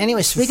 great. But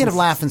anyway, speaking of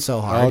laughing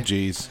so hard, Oh,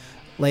 geez.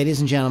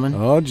 ladies and gentlemen,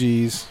 Oh,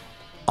 geez.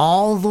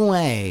 all the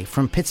way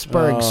from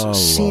Pittsburgh's Oh,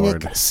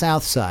 scenic Lord.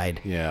 South Side,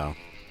 Yeah.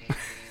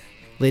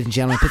 ladies and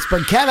gentlemen,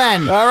 Pittsburgh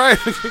Kevin. All right.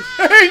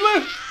 Hey,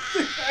 Lou.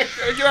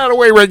 Get out of the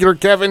way, regular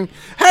Kevin.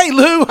 Hey,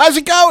 Lou. How's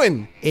it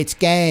going? It's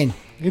Gain.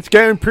 It's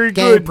going pretty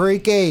Gain good.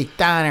 Freaky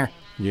Donner.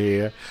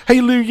 Yeah.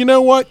 Hey, Lou, you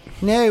know what?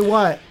 No,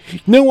 what? You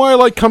know why I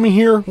like coming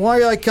here? Why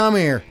you like come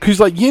here? Because,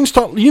 like, Yin's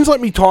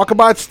let me talk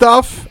about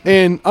stuff,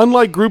 and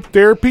unlike group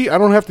therapy, I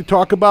don't have to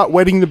talk about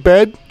wetting the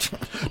bed.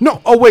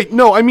 No, oh, wait,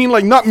 no, I mean,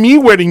 like, not me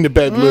wetting the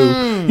bed,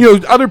 Lou. You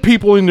know, other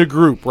people in the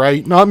group,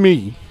 right? Not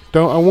me. I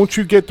want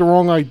you to get the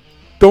wrong idea.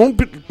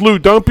 Lou,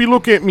 don't be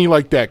looking at me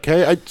like that,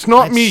 okay? It's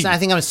not me. I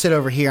think I'm going to sit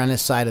over here on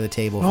this side of the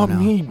table Not for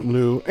now. me,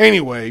 Lou.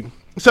 Anyway,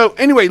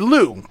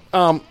 Lou,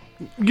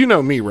 you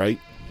know me, right?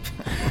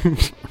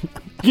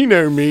 You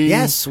know me.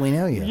 Yes, we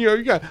know you.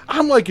 You know,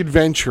 I'm like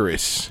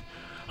adventurous.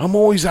 I'm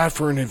always out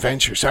for an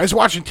adventure. So I was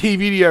watching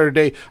TV the other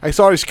day. I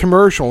saw this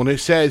commercial, and it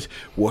says,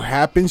 "What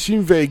happens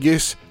in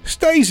Vegas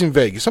stays in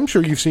Vegas." I'm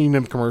sure you've seen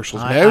them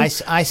commercials. I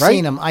right?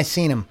 seen him. I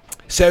seen him.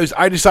 So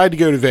I decided to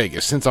go to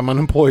Vegas since I'm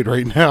unemployed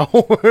right now.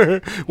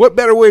 What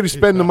better way to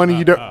spend the money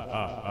you don't?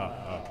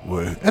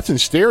 Well, that's in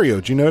stereo.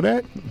 Did you know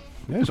that?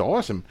 That's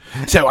awesome.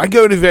 So I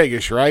go to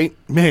Vegas, right?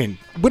 Man,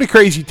 what a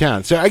crazy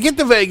town. So I get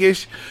to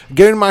Vegas,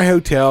 go to my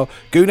hotel,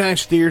 go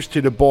downstairs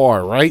to the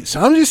bar, right? So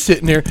I'm just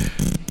sitting there.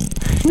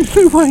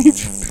 Lou, what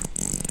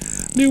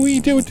are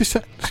you doing with this?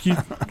 Excuse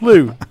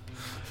Lou.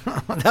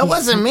 That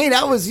wasn't me.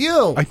 That was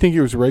you. I think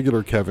it was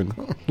regular Kevin.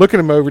 Look at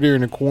him over there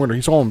in the corner.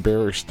 He's all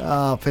embarrassed.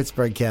 Oh,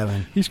 Pittsburgh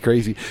Kevin. He's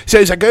crazy. So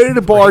as I go to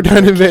the bar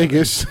down in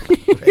Vegas,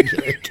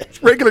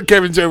 regular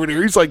Kevin's over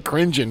there. He's like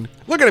cringing.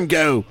 Look at him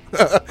go.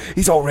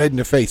 He's all red in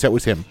the face. That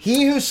was him.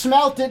 He who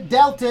smelt it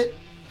dealt it.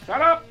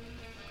 Shut up.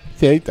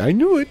 See, I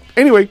knew it.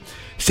 Anyway,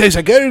 says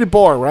I go to the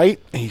bar, right?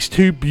 And these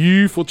two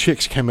beautiful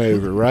chicks come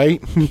over, right?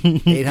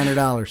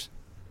 $800.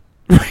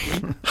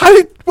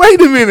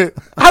 Wait a minute.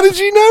 How did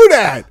you know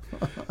that?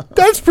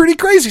 That's pretty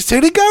crazy.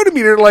 So they go to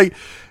me. They're like,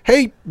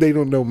 hey, they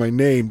don't know my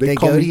name. They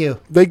call go me, to you.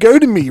 They go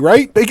to me,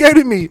 right? They go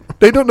to me.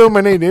 They don't know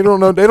my name. They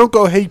don't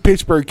go, hey,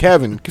 Pittsburgh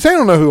Kevin, because they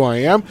don't know who I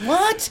am.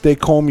 What? They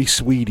call me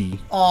Sweetie.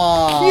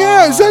 Aw.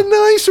 Yeah, is that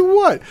nice or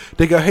what?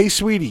 They go, hey,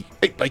 Sweetie.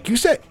 Hey, like you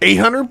said,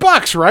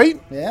 $800,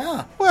 right?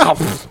 Yeah. Well,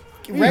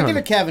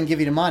 Regular Kevin give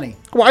you the money.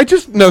 well, he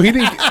didn't.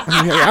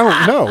 I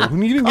don't know.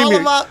 He didn't Call give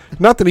him me, up.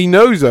 not that he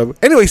knows of.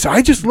 Anyway, so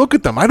I just look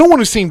at them. I don't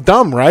want to seem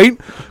dumb, right?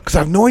 Because I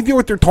have no idea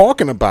what they're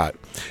talking about.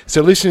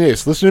 So listen to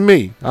this. Listen to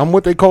me. I'm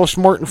what they call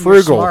smart and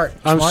frugal. Smart.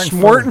 I'm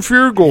smart and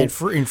frugal. And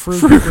frugal.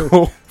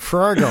 Frugal.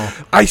 Frugal.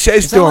 I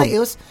says Is to that him.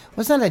 like, was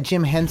Wasn't that a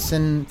Jim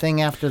Henson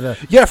thing after the...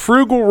 Yeah,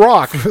 Frugal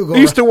Rock. Frugal I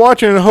used to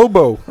watch it in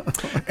Hobo.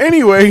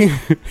 Anyway,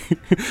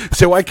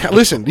 so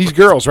listen. These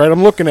girls, right?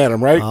 I'm looking at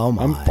them, right? Oh,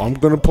 my. I'm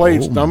going to play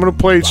it. I'm going to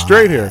play it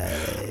straight here.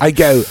 I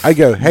go.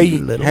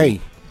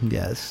 Hey,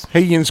 Yes.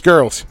 hey, yins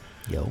girls.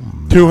 Yo.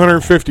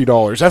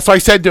 $250. That's what I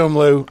said to him,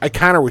 Lou. I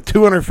counter with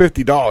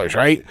 $250,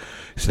 right?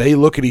 So they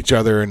look at each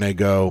other and they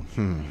go,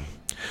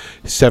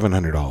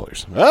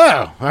 $700.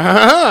 Oh,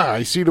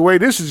 I see the way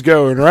this is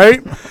going,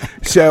 right?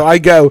 So I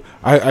go,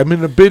 I'm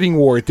in a bidding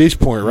war at this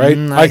point, right?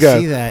 I go,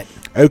 see that.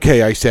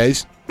 Okay, I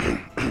says,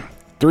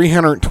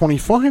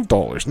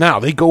 $325. Now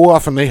they go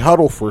off and they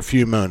huddle for a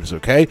few moments,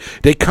 okay?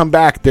 They come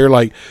back, they're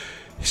like,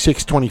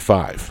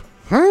 $625.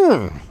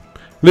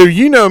 Lou,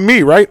 you know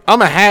me, right?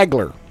 I'm a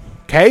haggler,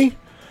 okay?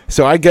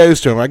 So I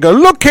goes to him, I go,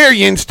 look here,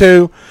 yins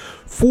two,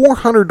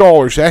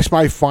 $400, that's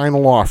my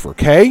final offer,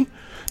 okay?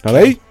 Now,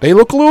 they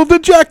look a little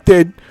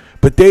dejected,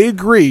 but they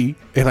agree,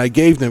 and I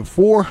gave them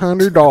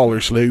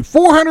 $400, Lou.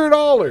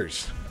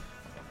 $400!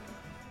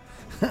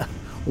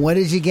 What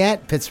did you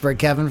get, Pittsburgh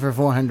Kevin, for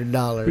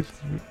 $400?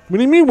 What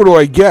do you mean, what do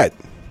I get?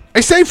 I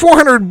say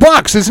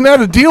 $400. Isn't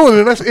that a deal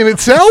in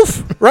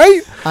itself,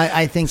 right?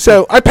 I think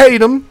so. I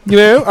paid them,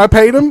 I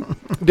paid them.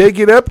 They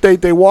get up,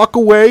 they walk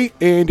away,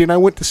 and then I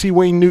went to see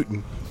Wayne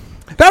Newton.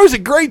 That was a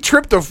great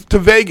trip to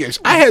Vegas.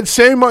 I had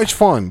so much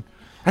fun.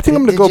 I think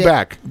I'm going to go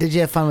back. Did you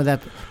have fun with that?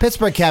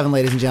 Pittsburgh Kevin,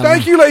 ladies and gentlemen.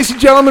 Thank you, ladies and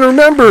gentlemen.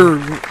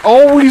 Remember,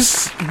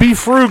 always be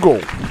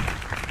frugal.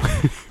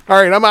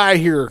 All right, I'm out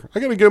of here. I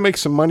got to go make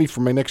some money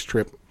for my next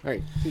trip. All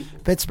right.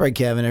 Pittsburgh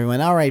Kevin, everyone.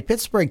 All right,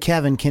 Pittsburgh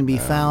Kevin can be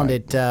found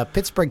at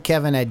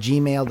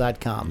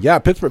pittsburghkevin@gmail.com. Yeah,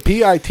 Pittsburgh,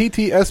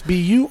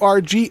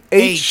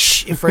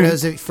 PITTSBURGH. For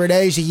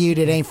those of you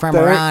that ain't from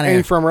around here.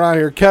 Ain't from around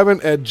here.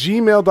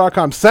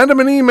 Kevin@gmail.com. Send him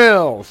an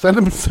email. Send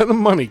him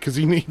money because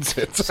he needs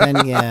it.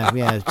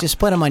 Just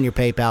put him on your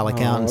PayPal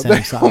account and send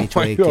him something each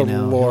week.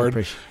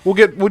 Lord.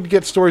 We'll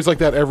get stories like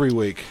that every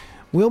week.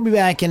 We'll be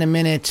back in a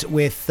minute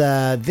with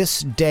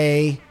This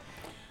Day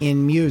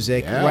in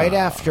Music, right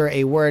after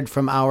a word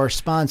from our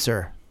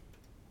sponsor.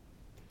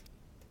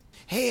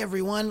 Hey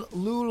everyone,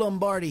 Lou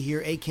Lombardi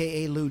here,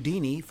 a.k.a. Lou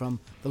Dini from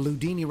the Lou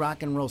Dini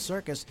Rock and Roll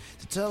Circus,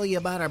 to tell you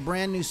about our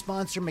brand new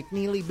sponsor,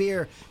 McNeely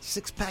Beer,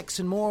 6-packs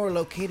and more,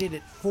 located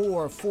at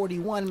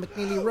 441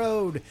 McNeely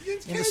Road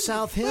in the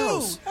South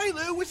Hills. Lou. Hey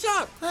Lou, what's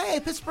up? Hey,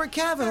 Pittsburgh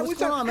Kevin,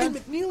 what's going on, man? Hey,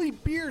 McNeely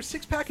Beer,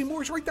 6-pack and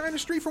more is right down the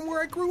street from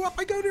where I grew up.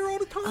 I go there all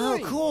the time. Oh,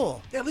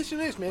 cool. Yeah, listen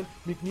to this, man.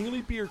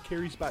 McNeely Beer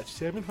carries about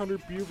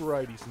 700 beer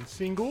varieties in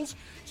singles,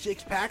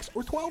 6-packs,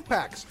 or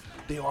 12-packs.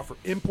 They offer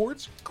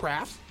imports,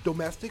 crafts,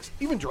 domestics,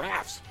 even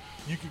drafts.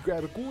 You can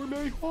grab a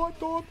gourmet hot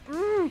dog,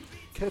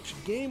 catch a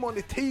game on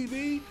the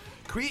TV,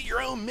 create your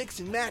own mix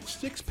and match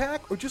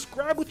 6-pack, or just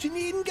grab what you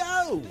need and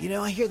go. You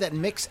know, I hear that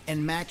mix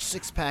and match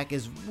 6-pack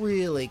is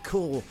really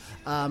cool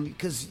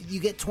because you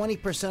get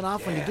 20%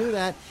 off when you do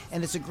that,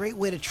 and it's a great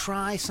way to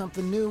try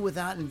something new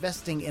without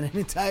investing in an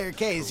entire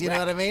case. You know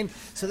what I mean?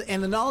 So,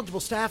 and the knowledgeable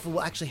staff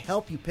will actually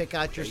help you pick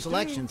out your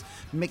selections.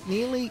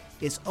 McNeely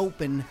is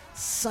open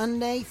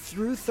Sunday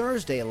through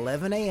Thursday,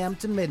 11 a.m.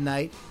 to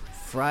midnight.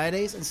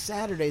 Fridays and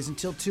Saturdays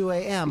until 2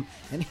 a.m.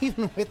 And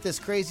even with this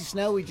crazy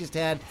snow we just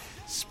had,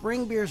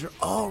 spring beers are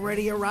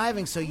already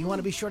arriving, so you want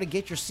to be sure to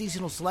get your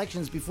seasonal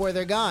selections before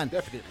they're gone.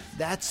 Definitely.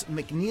 That's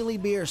McNeely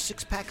Beer,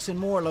 6-packs and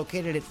more,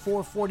 located at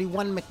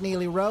 441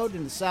 McNeely Road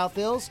in the South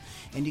Hills,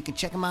 and you can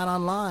check them out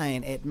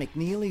online at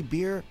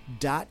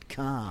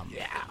McNeelyBeer.com.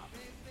 Yeah.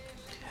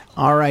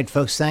 All right,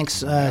 folks, thanks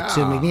to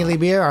McNeely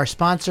Beer, our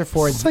sponsor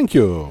for Thank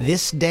you.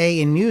 This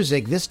Day in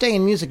Music. This Day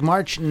in Music,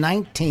 March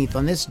 19th.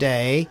 On this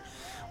day,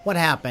 what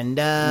happened?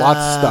 Lots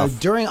of stuff.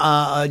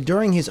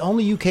 During his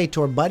only UK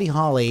tour, Buddy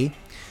Holly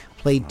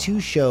played 2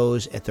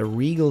 shows at the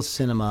Regal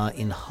Cinema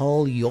in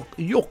Hull,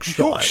 Yorkshire.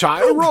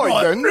 Yorkshire,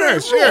 right then.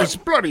 Yes,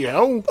 bloody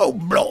hell. Oh,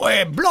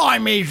 blimey,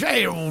 blimey.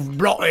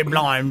 Right.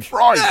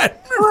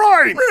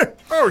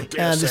 Oh,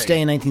 This day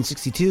in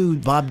 1962,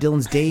 Bob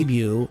Dylan's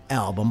debut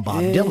album,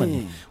 Bob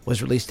Dylan,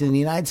 was released in the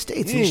United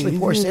States. Initially,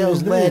 poor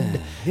sales led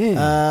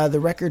the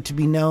record to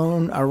be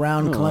known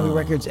around Columbia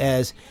Records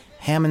as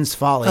Hammond's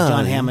Folly.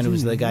 John Hammond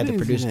was the guy that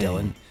produced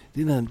Dylan.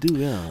 Did not do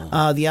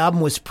well. The album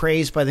was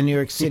praised by the New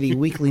York City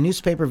weekly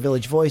newspaper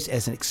Village Voice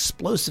as an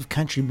explosive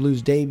country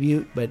blues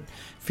debut, but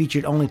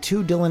featured only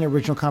 2 Dylan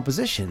original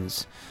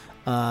compositions.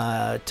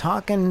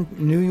 Talkin'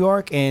 New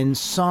York and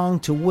Song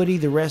to Woody,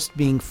 the rest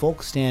being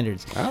folk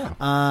standards.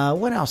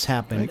 What else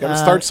happened? You got to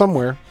start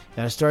somewhere.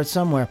 Got to start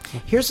somewhere.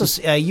 Here's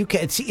a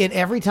UK. See it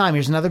every time.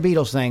 Here's another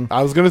Beatles thing.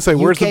 I was going to say,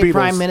 where's the UK Beatles?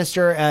 Prime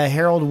Minister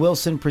Harold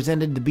Wilson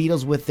presented the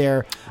Beatles with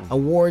their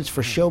awards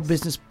for show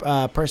business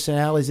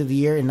personalities of the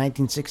year in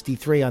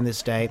 1963 on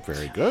this day.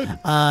 Very good.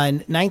 In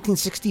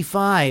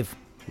 1965.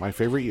 My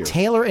favorite year.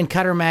 Taylor and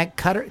Cutter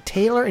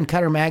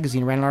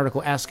magazine ran an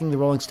article asking the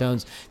Rolling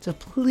Stones to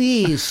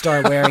please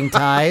start wearing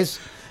ties.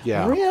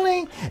 Yeah.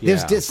 Really?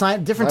 There's Yeah.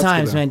 different That's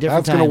times, gonna- man.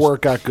 Different that's gonna times.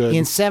 work out good.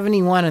 In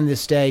 '71, on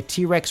this day,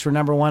 T-Rex were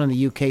number one in the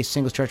UK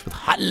singles charts with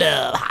 "Hot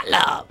Love, Hot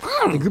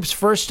Love." The group's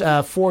first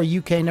 4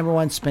 UK number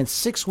one spent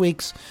 6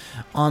 weeks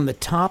on the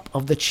top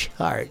of the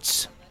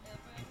charts.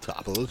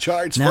 Top of the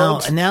charts, Now,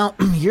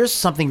 folks. here's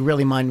something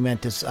really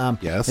monumentous.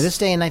 Yes. This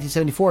day in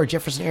 1974,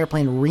 Jefferson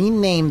Airplane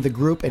renamed the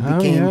group and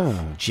became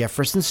yeah.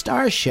 Jefferson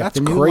Starship. That's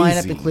the new crazy.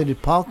 lineup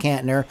included Paul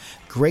Kantner,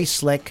 Grace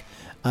Slick,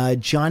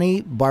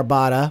 Johnny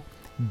Barbada,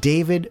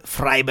 David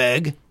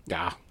Freiberg,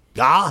 Yeah,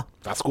 yeah,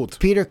 that's good.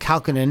 Peter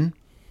Kalkinen,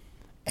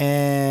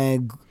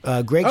 and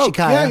Greg Oh,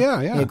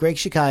 Shikaya. yeah. Greg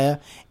Shikaya,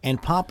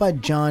 and Papa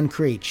John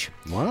Creech.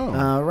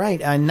 Wow. Right.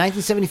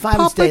 1975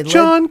 Papa stayed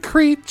John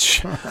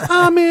Creech,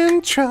 I'm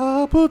in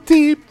trouble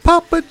deep.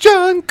 Papa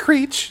John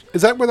Creech.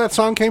 Is that where that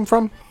song came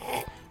from?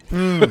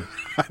 I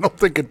don't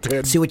think it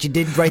did. See what you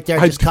did right there?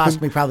 I Just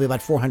cost me probably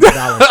about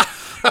 $400.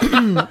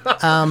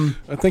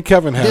 I think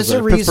Kevin has There's it.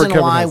 a reason Pittsburgh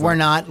Kevin why has it. we're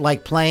not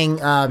like playing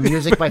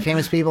music by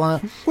famous people.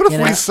 What if you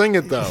we know? sing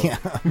it though?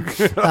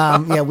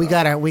 Yeah, we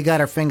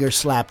got our fingers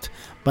slapped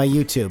by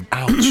YouTube.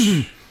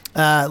 Ouch.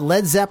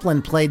 Led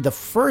Zeppelin played the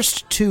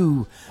first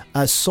 2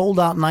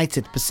 sold-out nights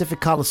at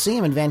Pacific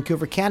Coliseum in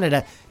Vancouver,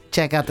 Canada.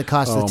 Check out the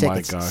cost of the Oh, my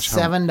tickets: gosh.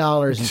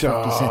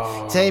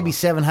 $7.50. Today it'd be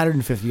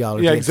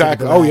 $750. Yeah,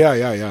 exactly. Oh,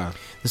 yeah.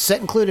 The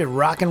set included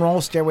 "Rock and Roll,"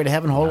 "Stairway to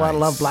Heaven," "Whole Lot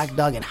of Love," "Black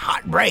Dog," and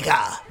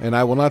 "Heartbreaker." And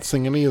I will not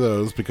sing any of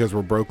those because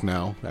we're broke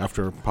now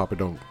after Papa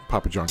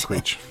John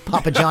Creech.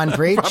 Papa John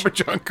Creech. Papa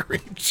John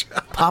Creech.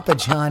 Papa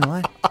John,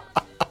 what?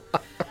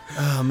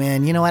 Oh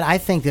man, you know what? I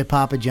think that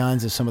Papa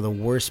John's is some of the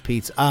worst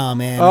pizza. Oh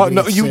man. Oh we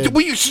no! get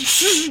You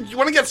sued.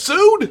 want to get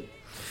sued?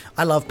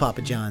 I love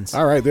Papa John's.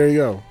 All right, there you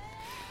go.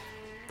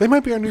 They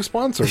might be our new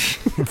sponsor.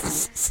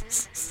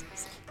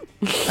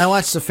 I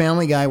watched The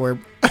Family Guy where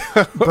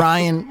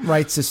Brian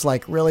writes this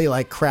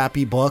really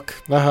crappy book,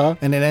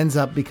 and it ends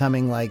up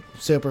becoming like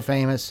super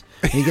famous.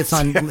 And he gets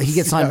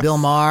on Bill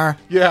Maher,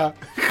 Yeah.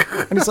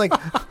 and it's like,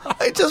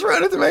 I just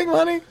wrote it to make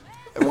money.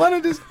 I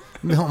wanted to.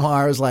 Bill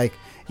Maher is like,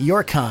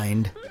 your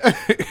kind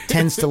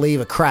tends to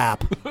leave a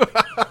crap, but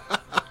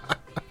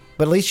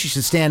at least you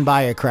should stand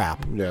by your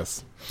crap.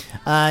 Yes.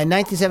 In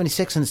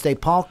 1976, on this day,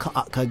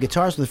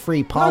 Guitars with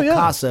Free, Paul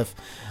Kossoff,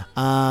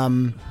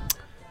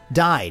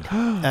 died,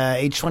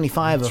 age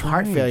 25, of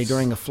heart failure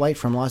during a flight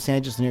from Los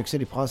Angeles to New York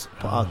City.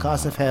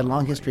 Kossoff had a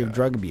long history of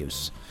drug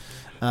abuse.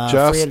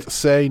 Just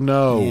say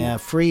no. Yeah,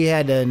 Free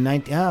had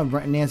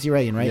Nancy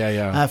Reagan, right?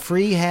 Yeah.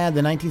 Free had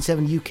the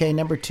 1970 UK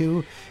number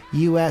 2,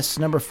 US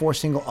number 4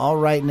 single, All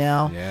Right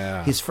Now.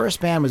 Yeah. His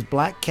first band was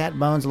Black Cat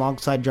Bones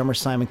alongside drummer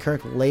Simon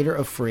Kirke, later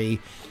of Free,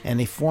 and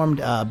they formed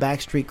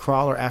Backstreet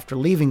Crawler after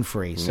leaving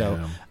Free. So,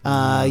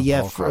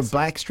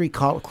 Backstreet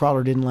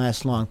Crawler didn't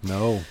last long.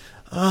 No.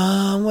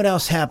 What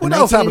else happened? What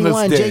else happened this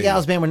 1981, day? Jay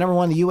Gal's band were number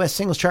 1 in the U.S.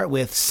 singles chart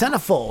with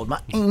Centerfold. My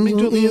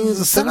angel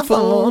is a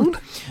centerfold.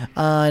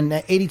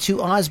 82,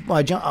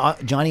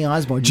 Johnny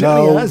Osborne.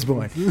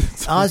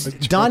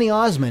 Donny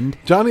Osmond.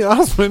 Johnny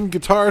Osmond,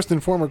 guitarist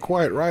and former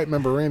Quiet Riot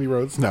member Randy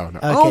Rhoads. No. Okay,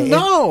 Oh,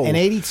 no. In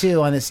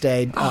 82, on this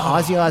day,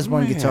 Ozzy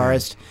Osbourne,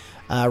 guitarist,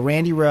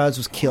 Randy Rhoads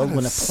was killed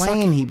when a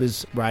plane he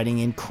was riding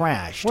in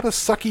crashed. What a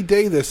sucky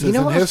day this is You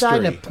know in who else died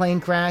in a history. plane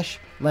crash?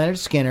 Leonard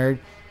Skinner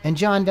and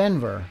John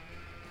Denver.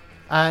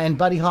 And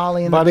Buddy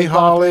Holly and Buddy the Big Bopper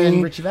Holly.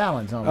 and Richie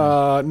Valens.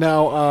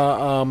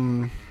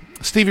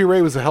 Stevie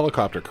Ray was a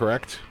helicopter,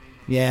 correct?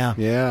 Yeah.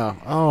 Yeah.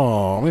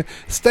 Oh, man.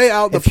 Stay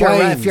out the If you're,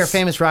 planes. if you're a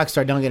famous rock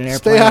star, don't get an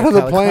airplane. Stay out of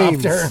or the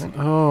planes.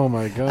 helicopter. Oh,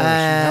 my gosh.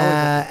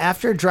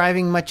 After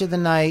driving much of the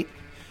night,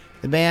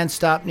 the band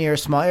stopped near a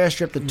small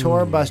airstrip. The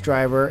tour bus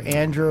driver,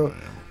 Andrew,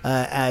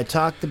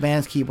 talked the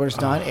band's keyboardist,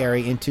 Don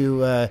Airy,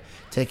 into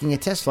taking a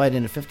test flight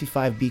in a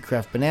 55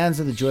 Beechcraft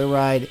Bonanza. The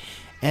joyride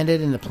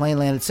ended and the plane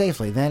landed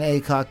safely. Then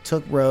Aycock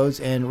took Rhodes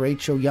and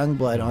Rachel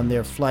Youngblood on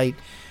their flight,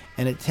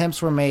 and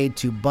attempts were made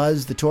to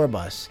buzz the tour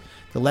bus.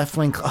 The left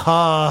wing,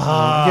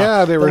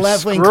 they were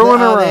screwing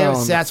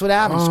around. That's what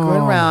happened,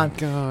 screwing Oh, around, my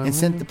God. and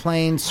sent the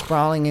plane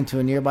sprawling into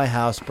a nearby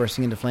house,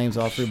 bursting into flames.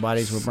 All 3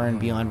 bodies were burned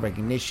beyond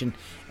recognition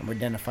and were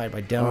identified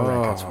by Demo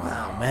Records.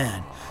 Wow,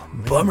 man,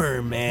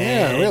 bummer,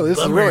 man. Yeah, really, this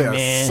Bummer, is really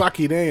man. a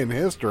sucky day in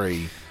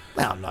history.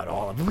 Well, not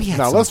all of it. We had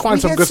Now, some, let's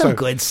find some good stuff.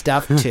 good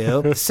stuff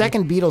too. The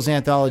second Beatles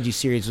anthology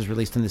series was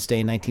released on this day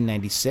in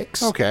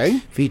 1996. Okay.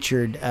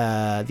 Featured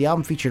the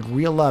album featured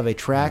 "Real Love," a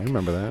track. I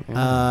remember that.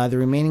 Yeah. The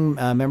remaining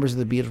members of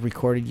the Beatles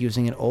recorded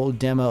using an old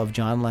demo of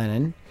John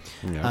Lennon.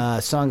 Yeah.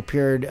 The song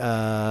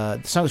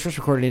was first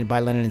recorded by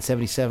Lennon in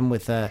 '77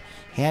 with a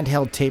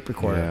handheld tape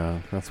recorder. Yeah,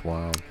 that's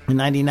wild. In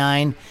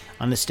 '99,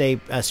 on this day,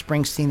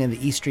 Springsteen and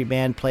the E Street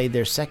Band played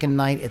their second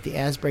night at the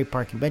Asbury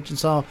Park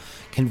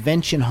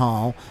Convention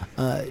Hall,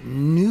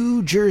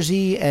 New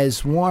Jersey,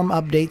 as warm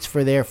updates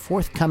for their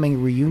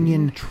forthcoming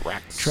reunion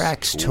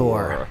Tracks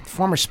tour.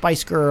 Former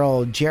Spice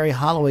Girl Jerry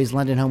Holloway's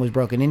London home was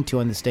broken into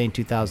on this day in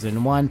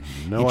 2001.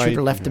 No, The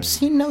intruder I- left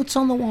obscene notes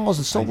on the walls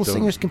and stole the don't-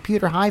 singer's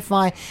computer,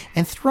 hi-fi,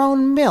 and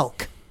thrown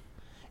milk.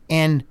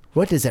 And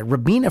what is that?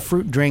 Ribena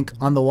fruit drink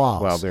on the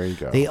walls. Well, there you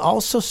go. They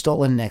also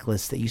stole a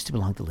necklace that used to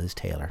belong to Liz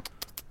Taylor.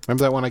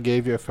 Remember that one I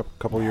gave you a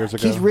couple of years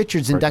ago? Keith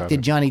Richards Right inducted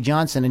about Johnny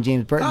Johnson and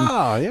James Burton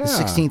Oh, yeah. the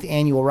 16th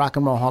Annual Rock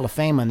and Roll Hall of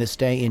Fame on this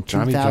day in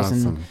Johnny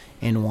Johnson.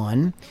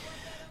 2001.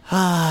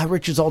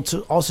 Richards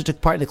also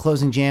took part in the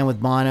closing jam with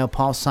Bono,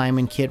 Paul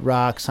Simon, Kid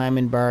Rock,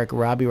 Simon Burke,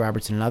 Robbie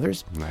Robertson, and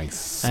others.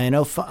 Nice. I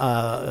know.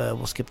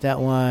 We'll skip that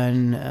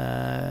one.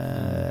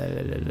 I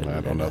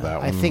don't know that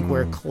one. I think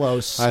we're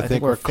close. I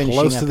think we're finishing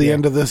close up to the here.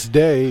 end of this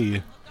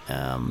day.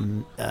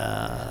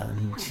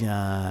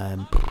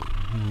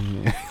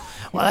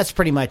 Well, that's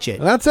pretty much it.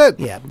 That's it.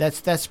 Yeah,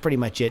 that's pretty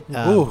much it.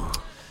 Ooh.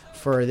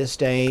 For this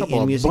day Couple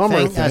in of music bummer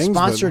thing, things,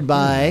 sponsored but-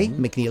 by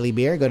McNeely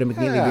Beer. Go to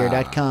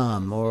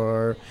McNeelyBeer.com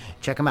or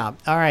check them out.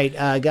 All right,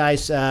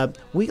 guys,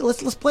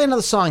 let's play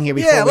another song here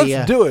before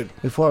let's do it.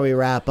 before we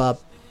wrap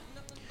up.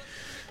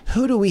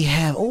 Who do we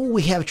have? Oh,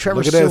 we have Trevor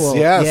Look at this, Sewell.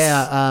 yes.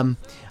 Yeah.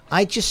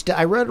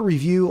 I wrote a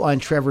review on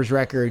Trevor's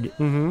record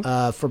for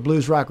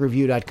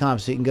BluesRockReview.com,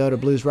 so you can go to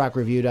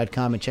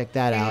BluesRockReview.com and check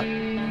that out.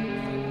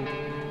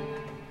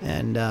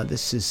 And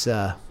this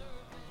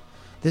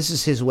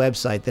is his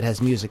website that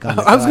has music on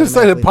it. I was going to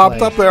say it automatically popped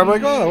plays. up there. I'm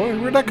like, oh,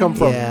 where'd that come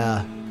from?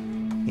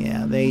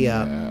 Yeah, they.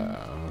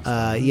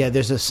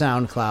 There's a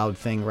SoundCloud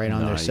thing right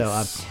on there.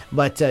 So,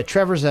 but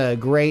Trevor's a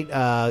great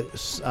singer,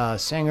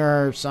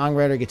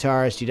 songwriter,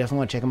 guitarist. You definitely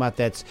want to check him out.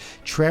 That's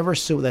Trevor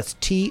Sewell. That's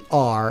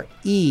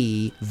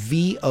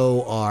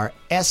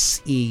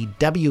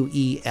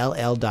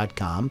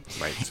TrevorSewell.com.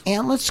 Right.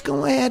 And let's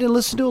go ahead and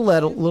listen to a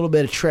little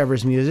bit of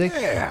Trevor's music.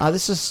 Yeah.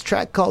 This is a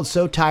track called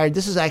 "So Tired."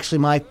 This is actually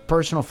my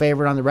personal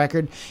favorite on the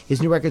record.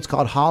 His new record's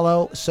called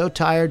 "Hollow." "So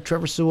Tired."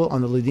 Trevor Sewell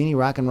on the Ludini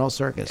Rock and Roll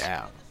Circus.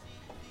 Yeah.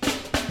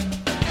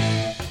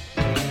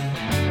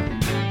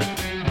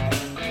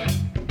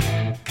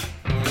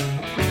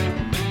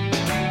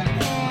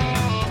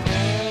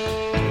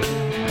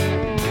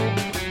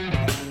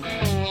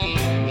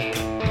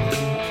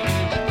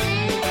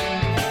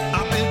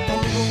 I've been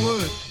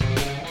overworked.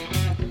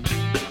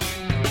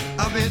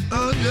 I've been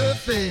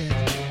underfed.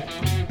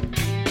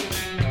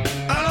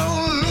 I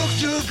don't look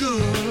too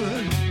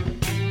good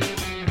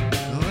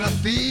when I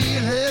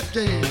feel half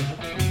dead.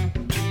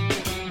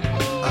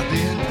 I've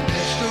been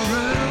messed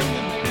around,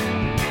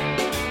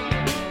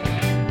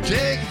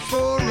 taken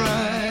for a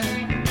ride,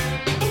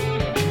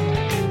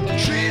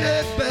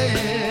 treated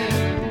bad,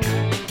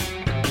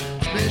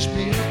 smashed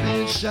me up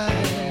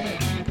inside.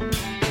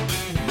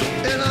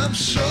 And I'm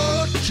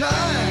so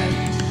tired.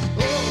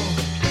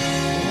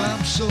 Oh,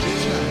 I'm so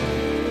tired.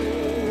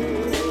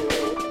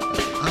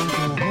 I'm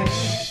going home.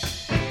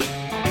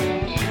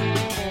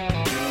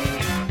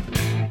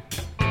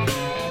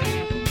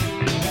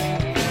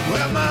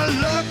 Well, my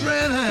luck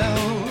ran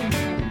out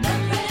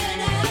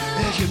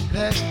as you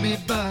passed me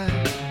by.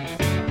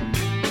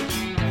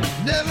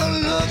 Never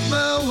looked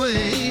my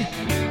way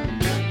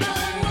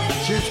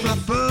since my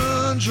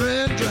funds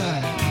ran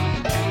dry.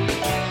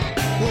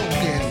 Won't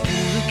get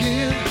fooled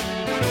again.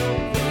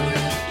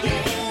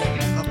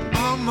 I'm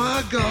on my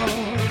guard.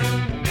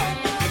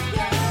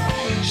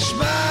 You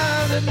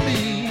smiled at me.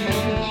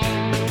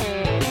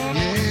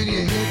 Yeah,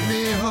 you hit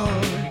me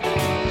hard.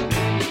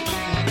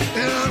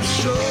 And I'm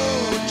so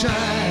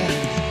tired.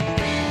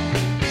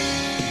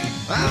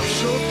 I'm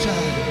so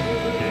tired.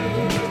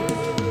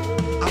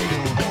 I'm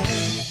going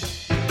home.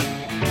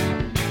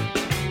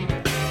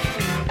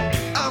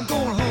 I'm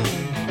going home.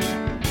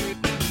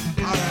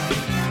 All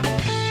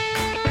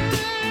right.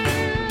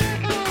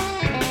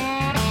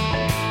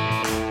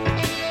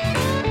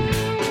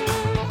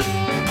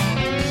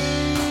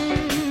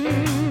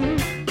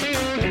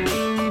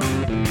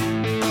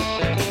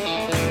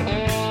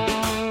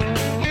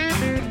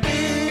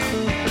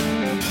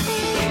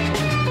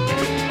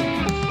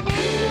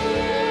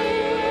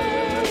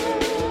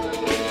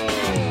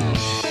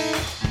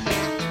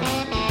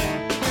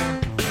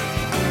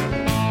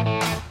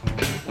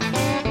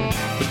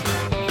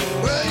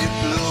 Well, you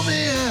blew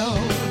me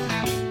out,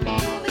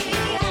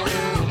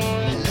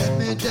 let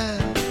me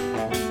down.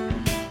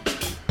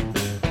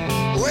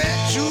 Went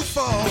too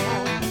far,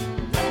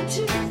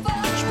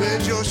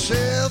 spread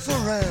yourself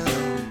around.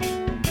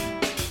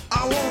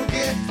 I won't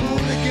get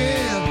fooled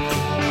again.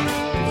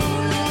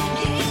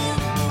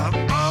 I'm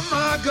on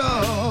my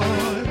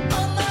guard.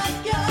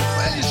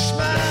 Well, you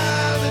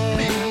smiled at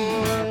me,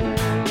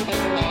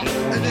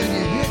 and then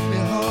you hit me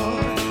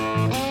hard.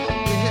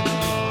 You hit me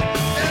hard,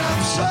 and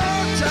I'm so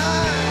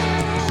tired.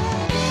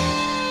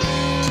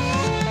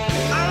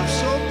 I'm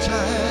so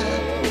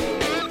tired.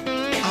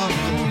 I'm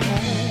going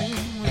home.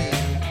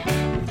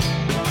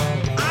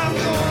 I'm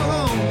going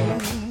home.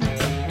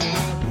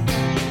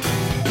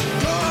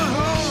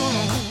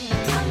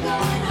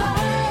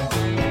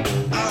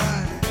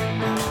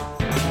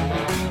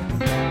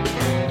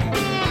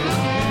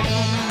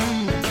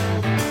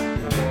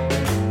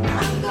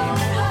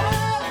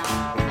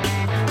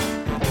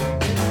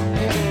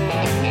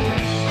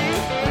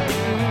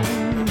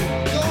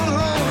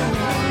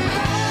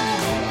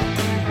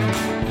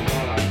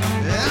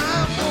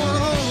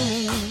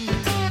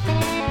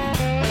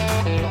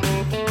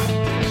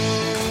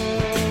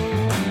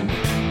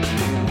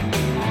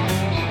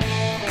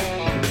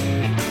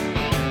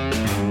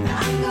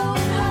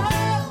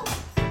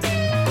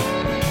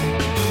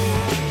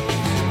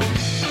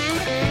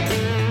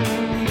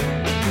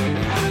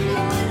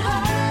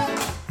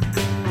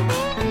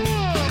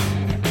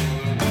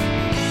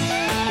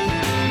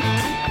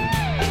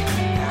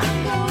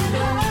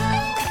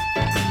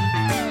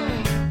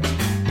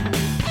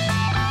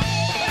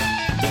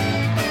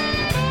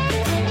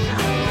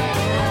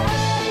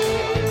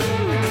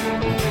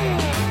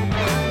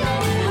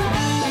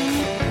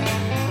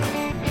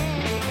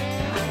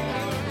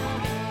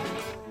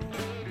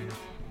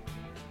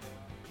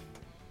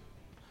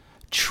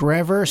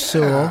 Trevor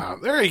Sewell. Yeah,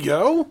 there you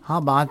go. How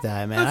about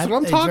that, man? That's what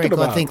I'm It's very talking cool.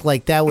 I about. think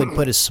like that would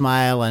put a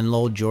smile on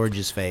Lowell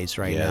George's face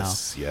right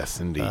Yes,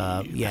 indeed.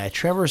 now. Yeah,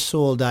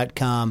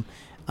 TrevorSewell.com.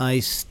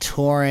 He's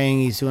touring.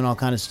 He's doing all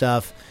kind of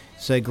stuff.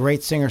 He's a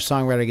great singer,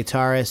 songwriter,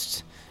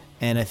 guitarist,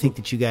 and I think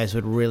that you guys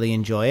would really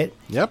enjoy it.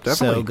 Yep,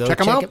 definitely. So go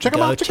Check 'em out, check 'em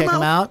go out, check 'em check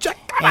 'em out, out. check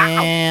 'em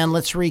out. And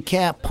let's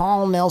recap.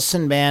 Paul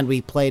Nelson Band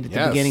we played at the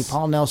Yes. beginning.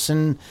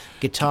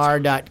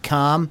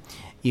 PaulNelsonGuitar.com.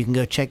 You can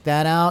go check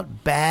that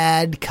out.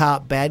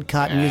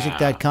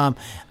 Badcopmusic.com.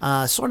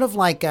 Sort of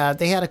like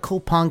they had a cool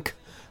punk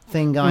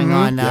thing going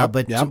on now, Yep,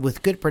 but yep.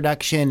 with good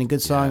production and good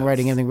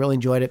songwriting, everything. Really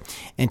enjoyed it.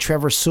 And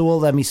Trevor Sewell,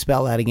 let me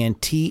spell that again.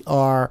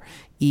 TrevorSewell.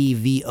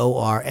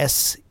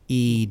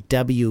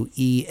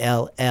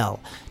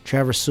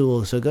 Trevor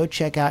Sewell. So go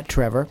check out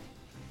Trevor.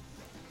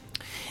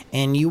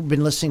 And you've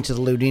been listening to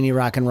the Ludini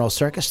Rock and Roll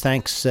Circus.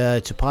 Thanks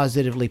to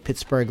Positively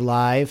Pittsburgh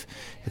Live.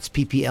 It's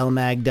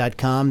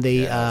pplmag.com.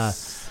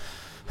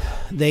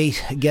 They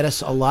get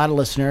us a lot of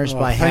listeners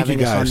by thank having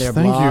you us on guys. their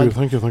Thank blog. you,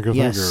 thank you, thank you,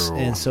 thank Yes, you.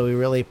 and so we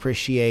really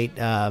appreciate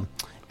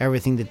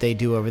everything that they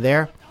do over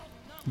there.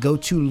 Go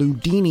to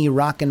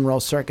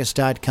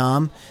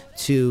LudiniRockandRollCircus.com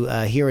to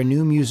hear a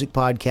new music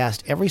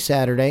podcast every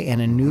Saturday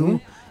and a new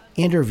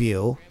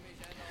interview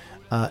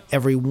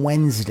every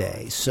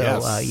Wednesday. So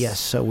Yes.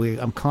 so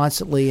I'm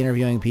constantly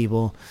interviewing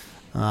people.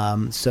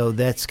 So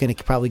that's going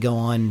to probably go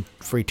on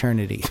for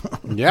eternity.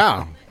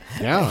 Yeah.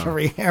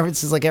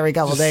 It's just like every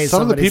couple of days.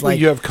 Some of the somebody's people like,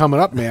 you have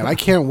coming up, man, I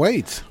can't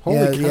wait.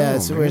 Holy cow, yeah,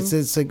 so man.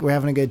 it's like we're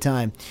having a good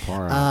time.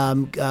 All right.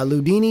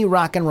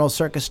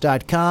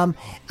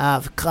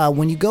 LudiniRockandRollCircus.com.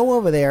 When you go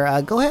over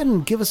there, go ahead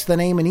and give us the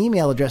name and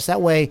email address. That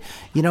way,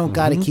 you don't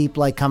got to keep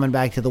like coming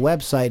back to the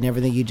website and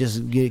everything. You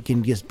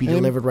can just be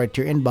delivered right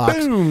to your inbox.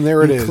 boom,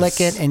 there it you is. Click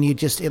it, and you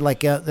just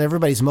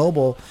everybody's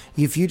mobile.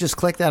 If you just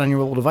click that on your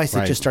mobile device,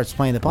 Right. it just starts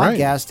playing the Right.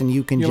 podcast, and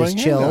you can You're just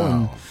like,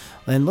 chill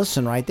hey, and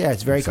listen right there.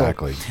 It's very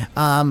Exactly.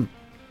 cool.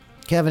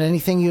 Kevin,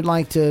 anything you'd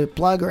like to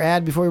plug or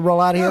add before we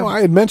roll out of here? Oh, I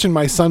had mentioned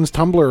my son's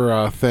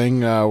Tumblr thing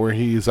where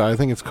he's, I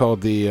think it's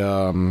called the,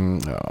 oh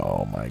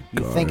my gosh.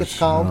 You think it's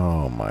called?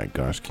 Oh my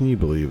gosh. Can you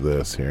believe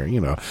this here? You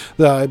know,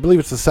 I believe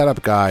it's the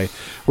setup guy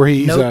where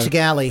he's. Note to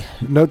Galley.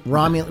 Note,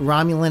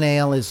 Romulan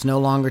ale is no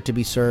longer to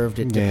be served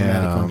at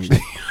diplomatic functions.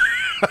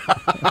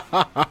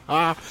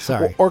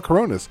 Sorry. or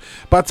Coronas.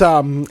 But,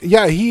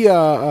 yeah, he.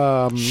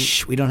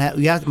 Shh, we don't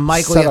have.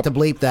 Michael, Set you have up- to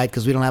bleep that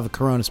because we don't have a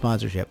Corona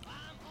sponsorship.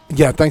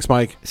 Yeah, thanks,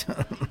 Mike.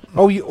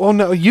 Oh,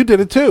 no, you did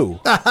it too.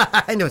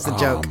 I know it's a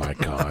joke. Oh my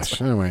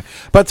gosh! Anyway,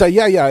 but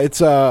yeah, it's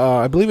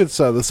I believe it's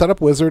the Setup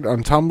Wizard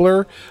on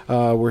Tumblr,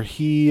 where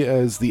he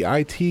is the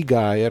IT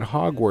guy at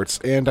Hogwarts,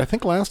 and I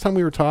think last time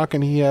we were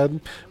talking, he had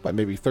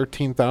maybe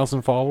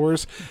 13,000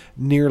 followers,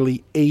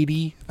 nearly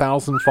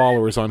 80,000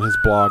 followers on his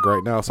blog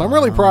right now. So I'm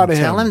really proud of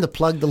him. Tell him to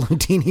plug the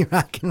Ludini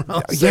Rock and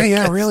Roll.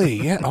 Yeah, really.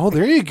 Yeah. Oh,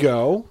 there you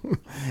go.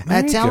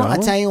 I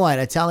tell you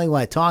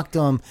what. Talk to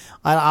him.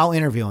 I'll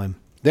interview him.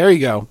 There you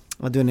go.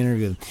 I'll do an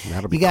interview.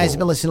 That'll be You guys cool. have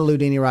been listening to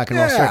Ludini Rock and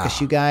Roll Yeah. Circus.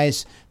 You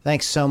guys,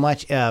 thanks so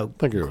much.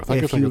 Thank you.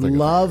 If you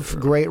love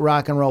great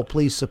rock and roll,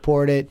 please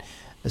support it.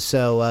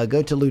 So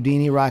go to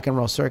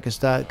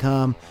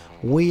LudiniRockandRollCircus.com.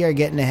 We are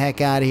getting the heck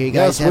out of here. You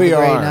guys Yes, have a we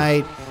great are.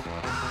 night.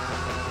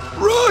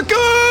 Rock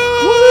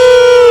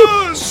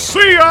on! Woo!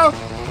 See ya!